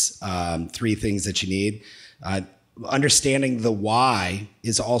Sophie's 3 things that you need, understanding the why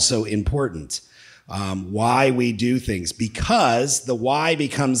is also important. Why we do things, because the why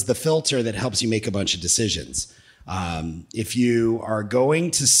becomes the filter that helps you make a bunch of decisions. If you are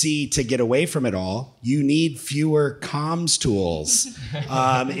going to sea to get away from it all, you need fewer comms tools.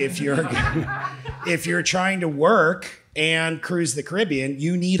 If you're trying to work and cruise the Caribbean,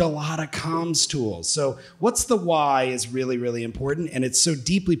 you need a lot of comms tools. So what's the why is really, really important. And it's so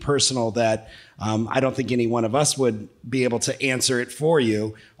deeply personal that I don't think any one of us would be able to answer it for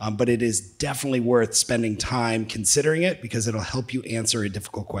you, but it is definitely worth spending time considering it, because it'll help you answer a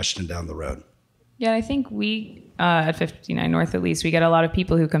difficult question down the road. Yeah, I think we, at 59 North at least, we get a lot of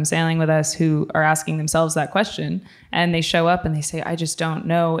people who come sailing with us who are asking themselves that question, and they show up and they say, I just don't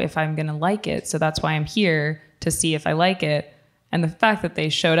know if I'm going to like it. So that's why I'm here, to see if I like it. And the fact that they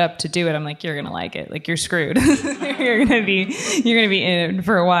showed up to do it, I'm like, you're going to like it. Like, you're screwed. you're going to be in it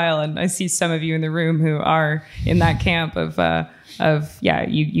for a while. And I see some of you in the room who are in that camp of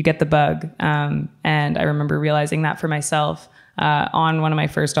you get the bug. And I remember realizing that for myself on one of my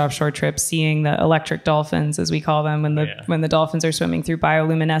first offshore trips, seeing the electric dolphins, as we call them, when the dolphins are swimming through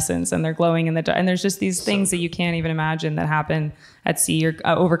bioluminescence and they're glowing in the and there's just these things that you can't even imagine that happen at sea. You're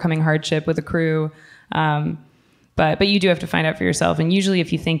overcoming hardship with a crew. But you do have to find out for yourself. And usually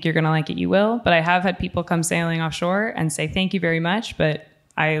if you think you're going to like it, you will. But I have had people come sailing offshore and say, thank you very much, but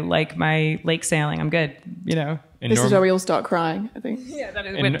I like my lake sailing. I'm good. You know. This is where we all start crying, I think. Yeah, that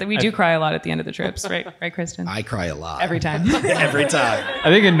is. We do cry a lot at the end of the trips, right? Right, Kristen? I cry a lot. Every time. Every time.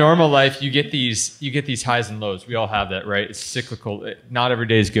 I think in normal life you get these highs and lows. We all have that, right? It's cyclical. Not every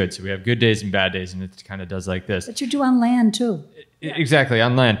day is good. So we have good days and bad days, and it kind of does like this. But you do on land too. Exactly,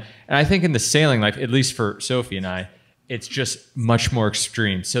 on land. And I think in the sailing life, at least for Sophie and I, it's just much more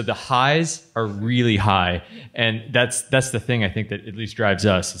extreme. So the highs are really high. And that's the thing I think that at least drives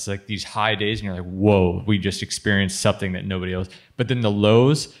us. It's like these high days and you're like, whoa, we just experienced something that nobody else. But then the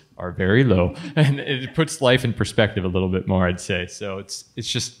lows are very low. And it puts life in perspective a little bit more, I'd say. So it's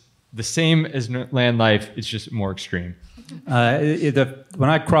just the same as land life. It's just more extreme. When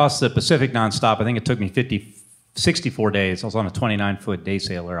I crossed the Pacific nonstop, I think it took me 64 days. I was on a 29-foot day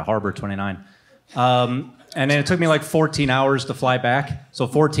sailor, a Harbor 29. And then it took me like 14 hours to fly back. So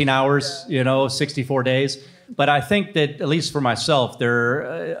 14 hours, 64 days. But I think that, at least for myself,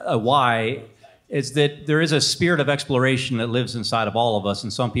 why is that there is a spirit of exploration that lives inside of all of us,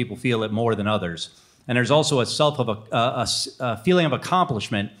 and some people feel it more than others. And there's also a feeling of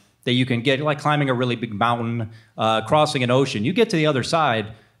accomplishment that you can get, like climbing a really big mountain, crossing an ocean. You get to the other side,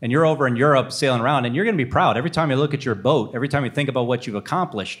 and you're over in Europe sailing around, and you're going to be proud every time you look at your boat, every time you think about what you've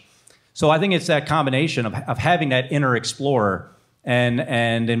accomplished. So I think it's that combination of having that inner explorer and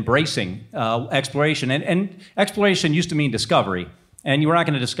embracing exploration. And exploration used to mean discovery. And you were not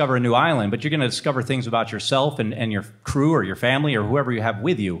going to discover a new island, but you're going to discover things about yourself and your crew or your family or whoever you have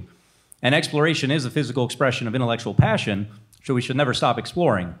with you. And exploration is a physical expression of intellectual passion, so we should never stop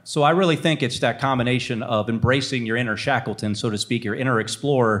exploring. So I really think it's that combination of embracing your inner Shackleton, so to speak, your inner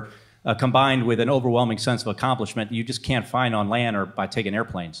explorer, combined with an overwhelming sense of accomplishment you just can't find on land or by taking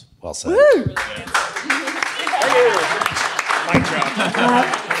airplanes. Well said.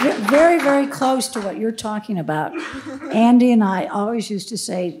 Very, very close to what you're talking about. Andy and I always used to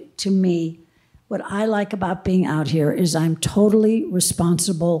say to me, what I like about being out here is I'm totally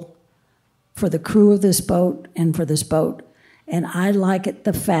responsible for the crew of this boat and for this boat. And I like it,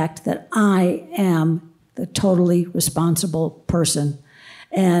 the fact that I am the totally responsible person.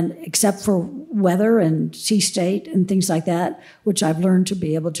 And except for weather and sea state and things like that, which I've learned to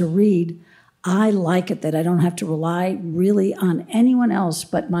be able to read, I like it that I don't have to rely really on anyone else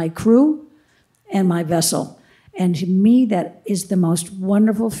but my crew and my vessel. And to me, that is the most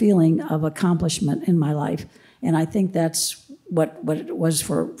wonderful feeling of accomplishment in my life. And I think that's what it was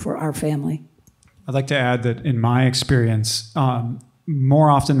for our family. I'd like to add that in my experience, more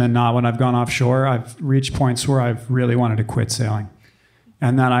often than not, when I've gone offshore, I've reached points where I've really wanted to quit sailing.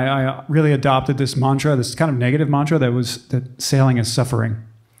 And then I really adopted this mantra, this kind of negative mantra that sailing is suffering.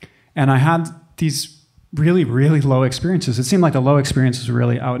 And I had these really, really low experiences. It seemed like the low experiences were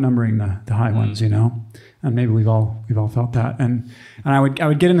really outnumbering the high ones, And maybe we've all felt that. And I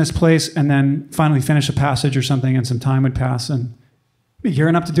would get in this place and then finally finish a passage or something, and some time would pass, and I'd be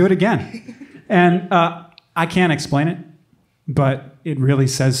gearing up to do it again. And I can't explain it, but it really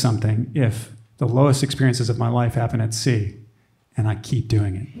says something if the lowest experiences of my life happen at sea. And I keep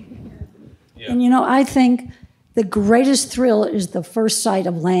doing it. Yeah. And I think the greatest thrill is the first sight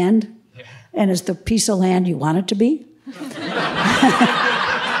of land, and it's the piece of land you want it to be.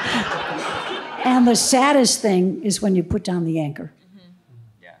 And the saddest thing is when you put down the anchor.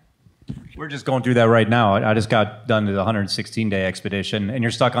 Yeah. We're just going through that right now. I just got done to the 116-day expedition, and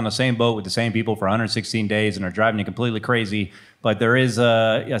you're stuck on the same boat with the same people for 116 days, and they're driving you completely crazy. But there is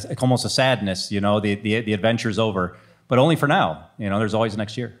almost a sadness, the adventure's over. But only for now. There's always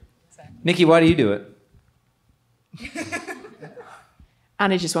next year. Nikki, why do you do it?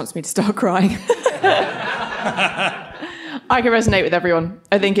 Annie just wants me to start crying. I can resonate with everyone.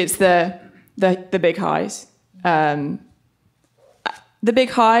 I think it's the big highs. The big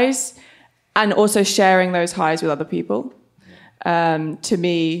highs, and also sharing those highs with other people. To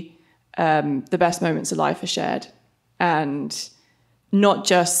me, the best moments of life are shared. And not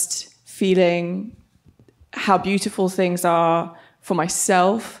just feeling how beautiful things are for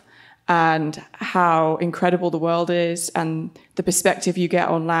myself and how incredible the world is, and the perspective you get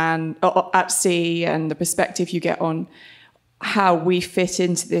on land, or at sea, and the perspective you get on how we fit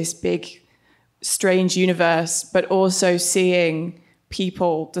into this big, strange universe, but also seeing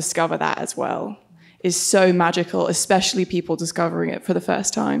people discover that as well is so magical, especially people discovering it for the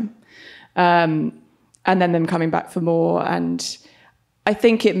first time. And then them coming back for more. And I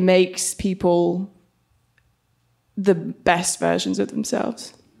think it makes people the best versions of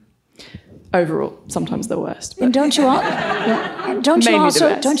themselves. Overall, sometimes the worst. And don't you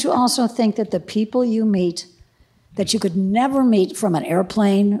also think that the people you meet that you could never meet from an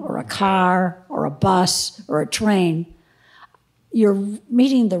airplane or a car or a bus or a train, you're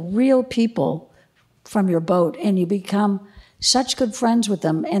meeting the real people from your boat, and you become such good friends with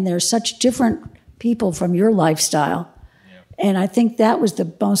them, and they're such different people from your lifestyle. And I think that was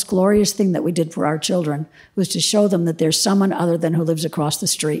the most glorious thing that we did for our children, was to show them that there's someone other than who lives across the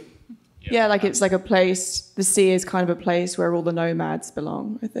street. Yeah, like it's like a place, the sea is kind of a place where all the nomads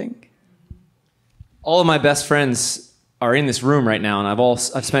belong, I think. All of my best friends are in this room right now, and I've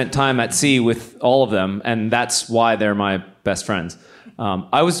spent time at sea with all of them, and that's why they're my best friends.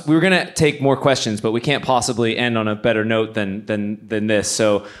 We were gonna take more questions, but we can't possibly end on a better note than this.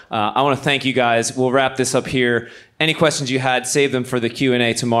 So I want to thank you guys. We'll wrap this up here. Any questions you had, save them for the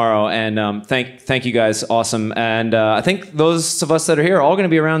Q&A tomorrow. And thank you guys. Awesome. And I think those of us that are here are all going to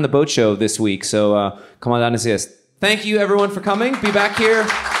be around the boat show this week. So come on down and see us. Thank you, everyone, for coming. Be back here.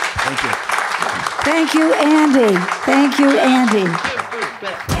 Thank you. Thank you, Andy. Thank you, Andy.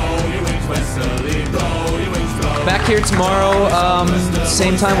 Back here tomorrow,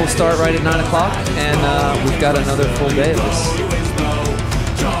 same time. We'll start right at 9 o'clock, and we've got another full day of this.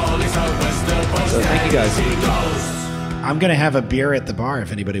 So thank you guys. I'm going to have a beer at the bar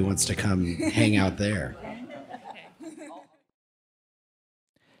if anybody wants to come hang out there.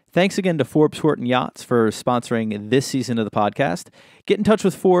 Thanks again to Forbes Horton Yachts for sponsoring this season of the podcast. Get in touch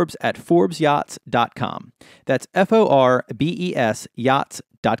with Forbes at ForbesYachts.com. That's FORBES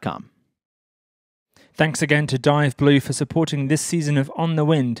yachts.com. Thanks again to Dive Blue for supporting this season of On the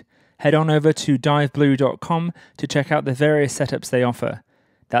Wind. Head on over to diveblue.com to check out the various setups they offer.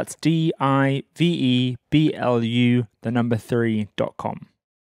 That's DIVEBLU3.com.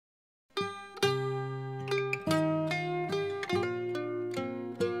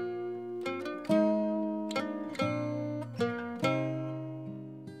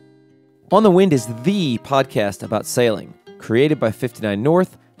 On the Wind is the podcast about sailing, created by 59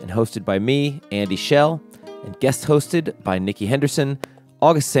 North and hosted by me, Andy Schell, and guest hosted by Nikki Henderson,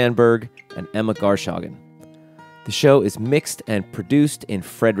 August Sandberg, and Emma Garshagen. The show is mixed and produced in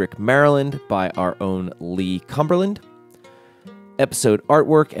Frederick, Maryland by our own Lee Cumberland. Episode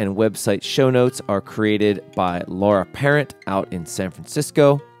artwork and website show notes are created by Laura Parent out in San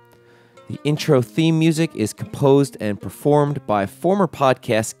Francisco. The intro theme music is composed and performed by former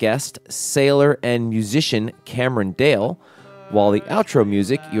podcast guest, sailor, and musician Cameron Dale, while the outro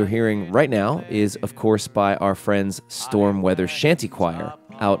music you're hearing right now is, of course, by our friends Storm Weather Shanty Choir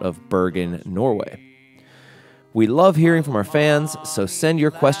out of Bergen, Norway. We love hearing from our fans, so send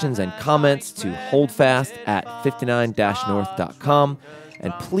your questions and comments to holdfast@59-north.com,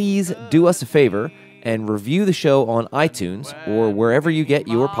 and please do us a favor and review the show on iTunes or wherever you get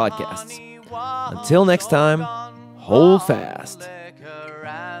your podcasts. Until next time, hold fast.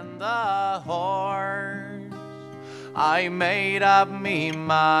 I made up me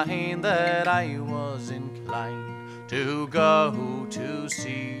mind that I was inclined to go to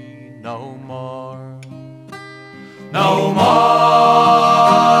sea no more. No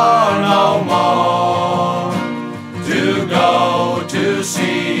more, no more, to go to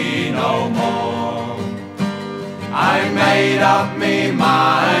sea no more. I made up me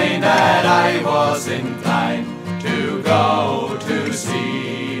mind that I was inclined to go to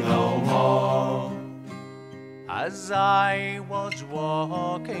sea no more. As I was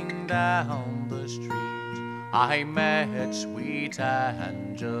walking down the street, I met sweet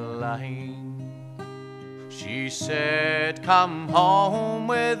Angeline. She said, come home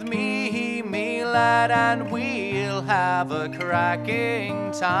with me, me lad, and we'll have a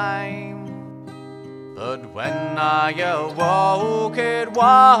cracking time. But when I awoke, it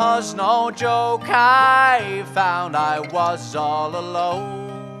was no joke. I found I was all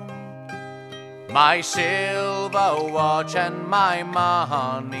alone. My silver watch and my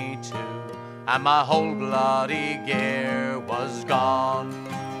money too, and my whole bloody gear was gone.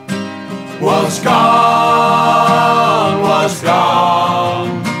 Was gone, was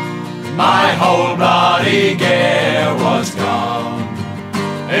gone. My whole bloody gear was gone.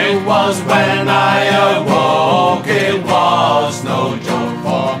 It was when I awoke, it was no joke,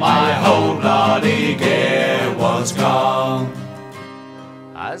 for my whole bloody gear was gone.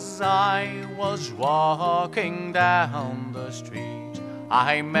 As I was walking down the street,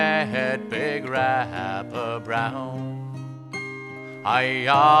 I met Big Rapper Brown. I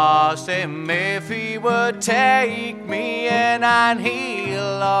asked him if he would take me in, and he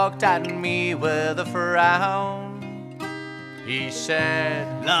looked at me with a frown. He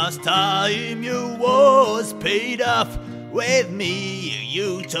said, last time you was paid off with me,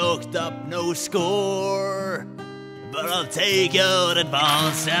 you talked up no score. But I'll take your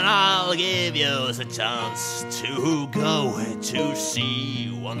advance and I'll give you a chance to go to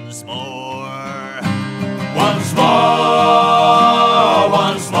sea once more. once more,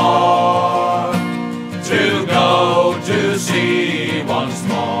 to go to sea once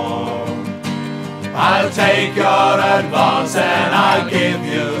more. I'll take your advance and I'll give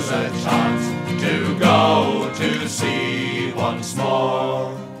you a chance to go to sea once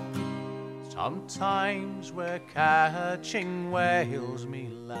more. Sometimes we're catching whales, me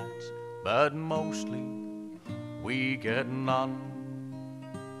lads, but mostly we get none.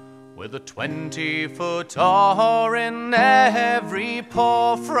 With a 20-foot oar in every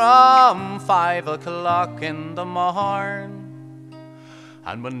paw from 5 o'clock in the morn.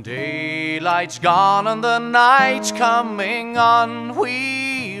 And when daylight's gone and the night's coming on,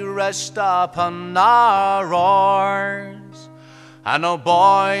 we rest upon our oars. And oh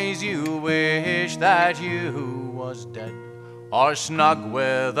boys, you wish that you was dead or snug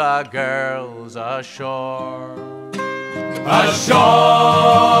with the girls ashore. Ashore,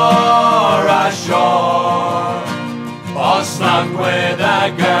 ashore, or snug with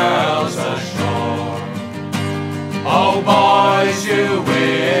the girls ashore. Oh boys, you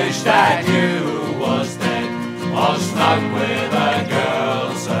wish that you was dead or snug with the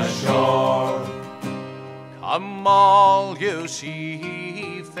girls ashore. Come all you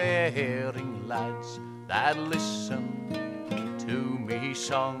seafaring lads that listen to me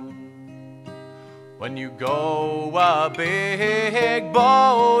song. When you go a big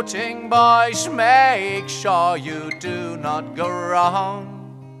boating, boys, make sure you do not go wrong.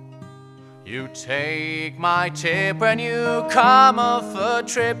 You take my tip when you come off a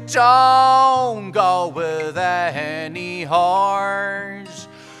trip, don't go with any whores,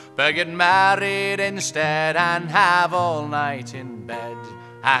 but get married instead and have all night in bed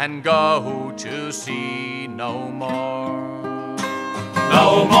and go to sea no more.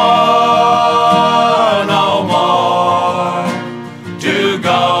 No more, no more, to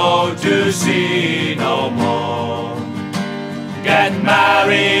go to sea no more. Get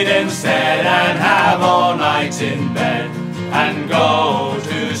married instead and have all night in bed and go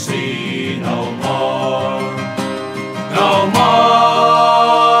to sea no more. No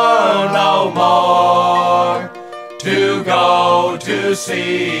more, no more, to go to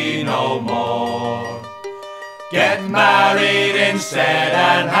sea no more. Get married instead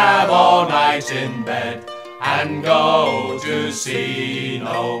and have all night in bed and go to sea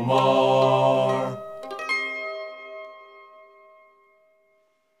no more.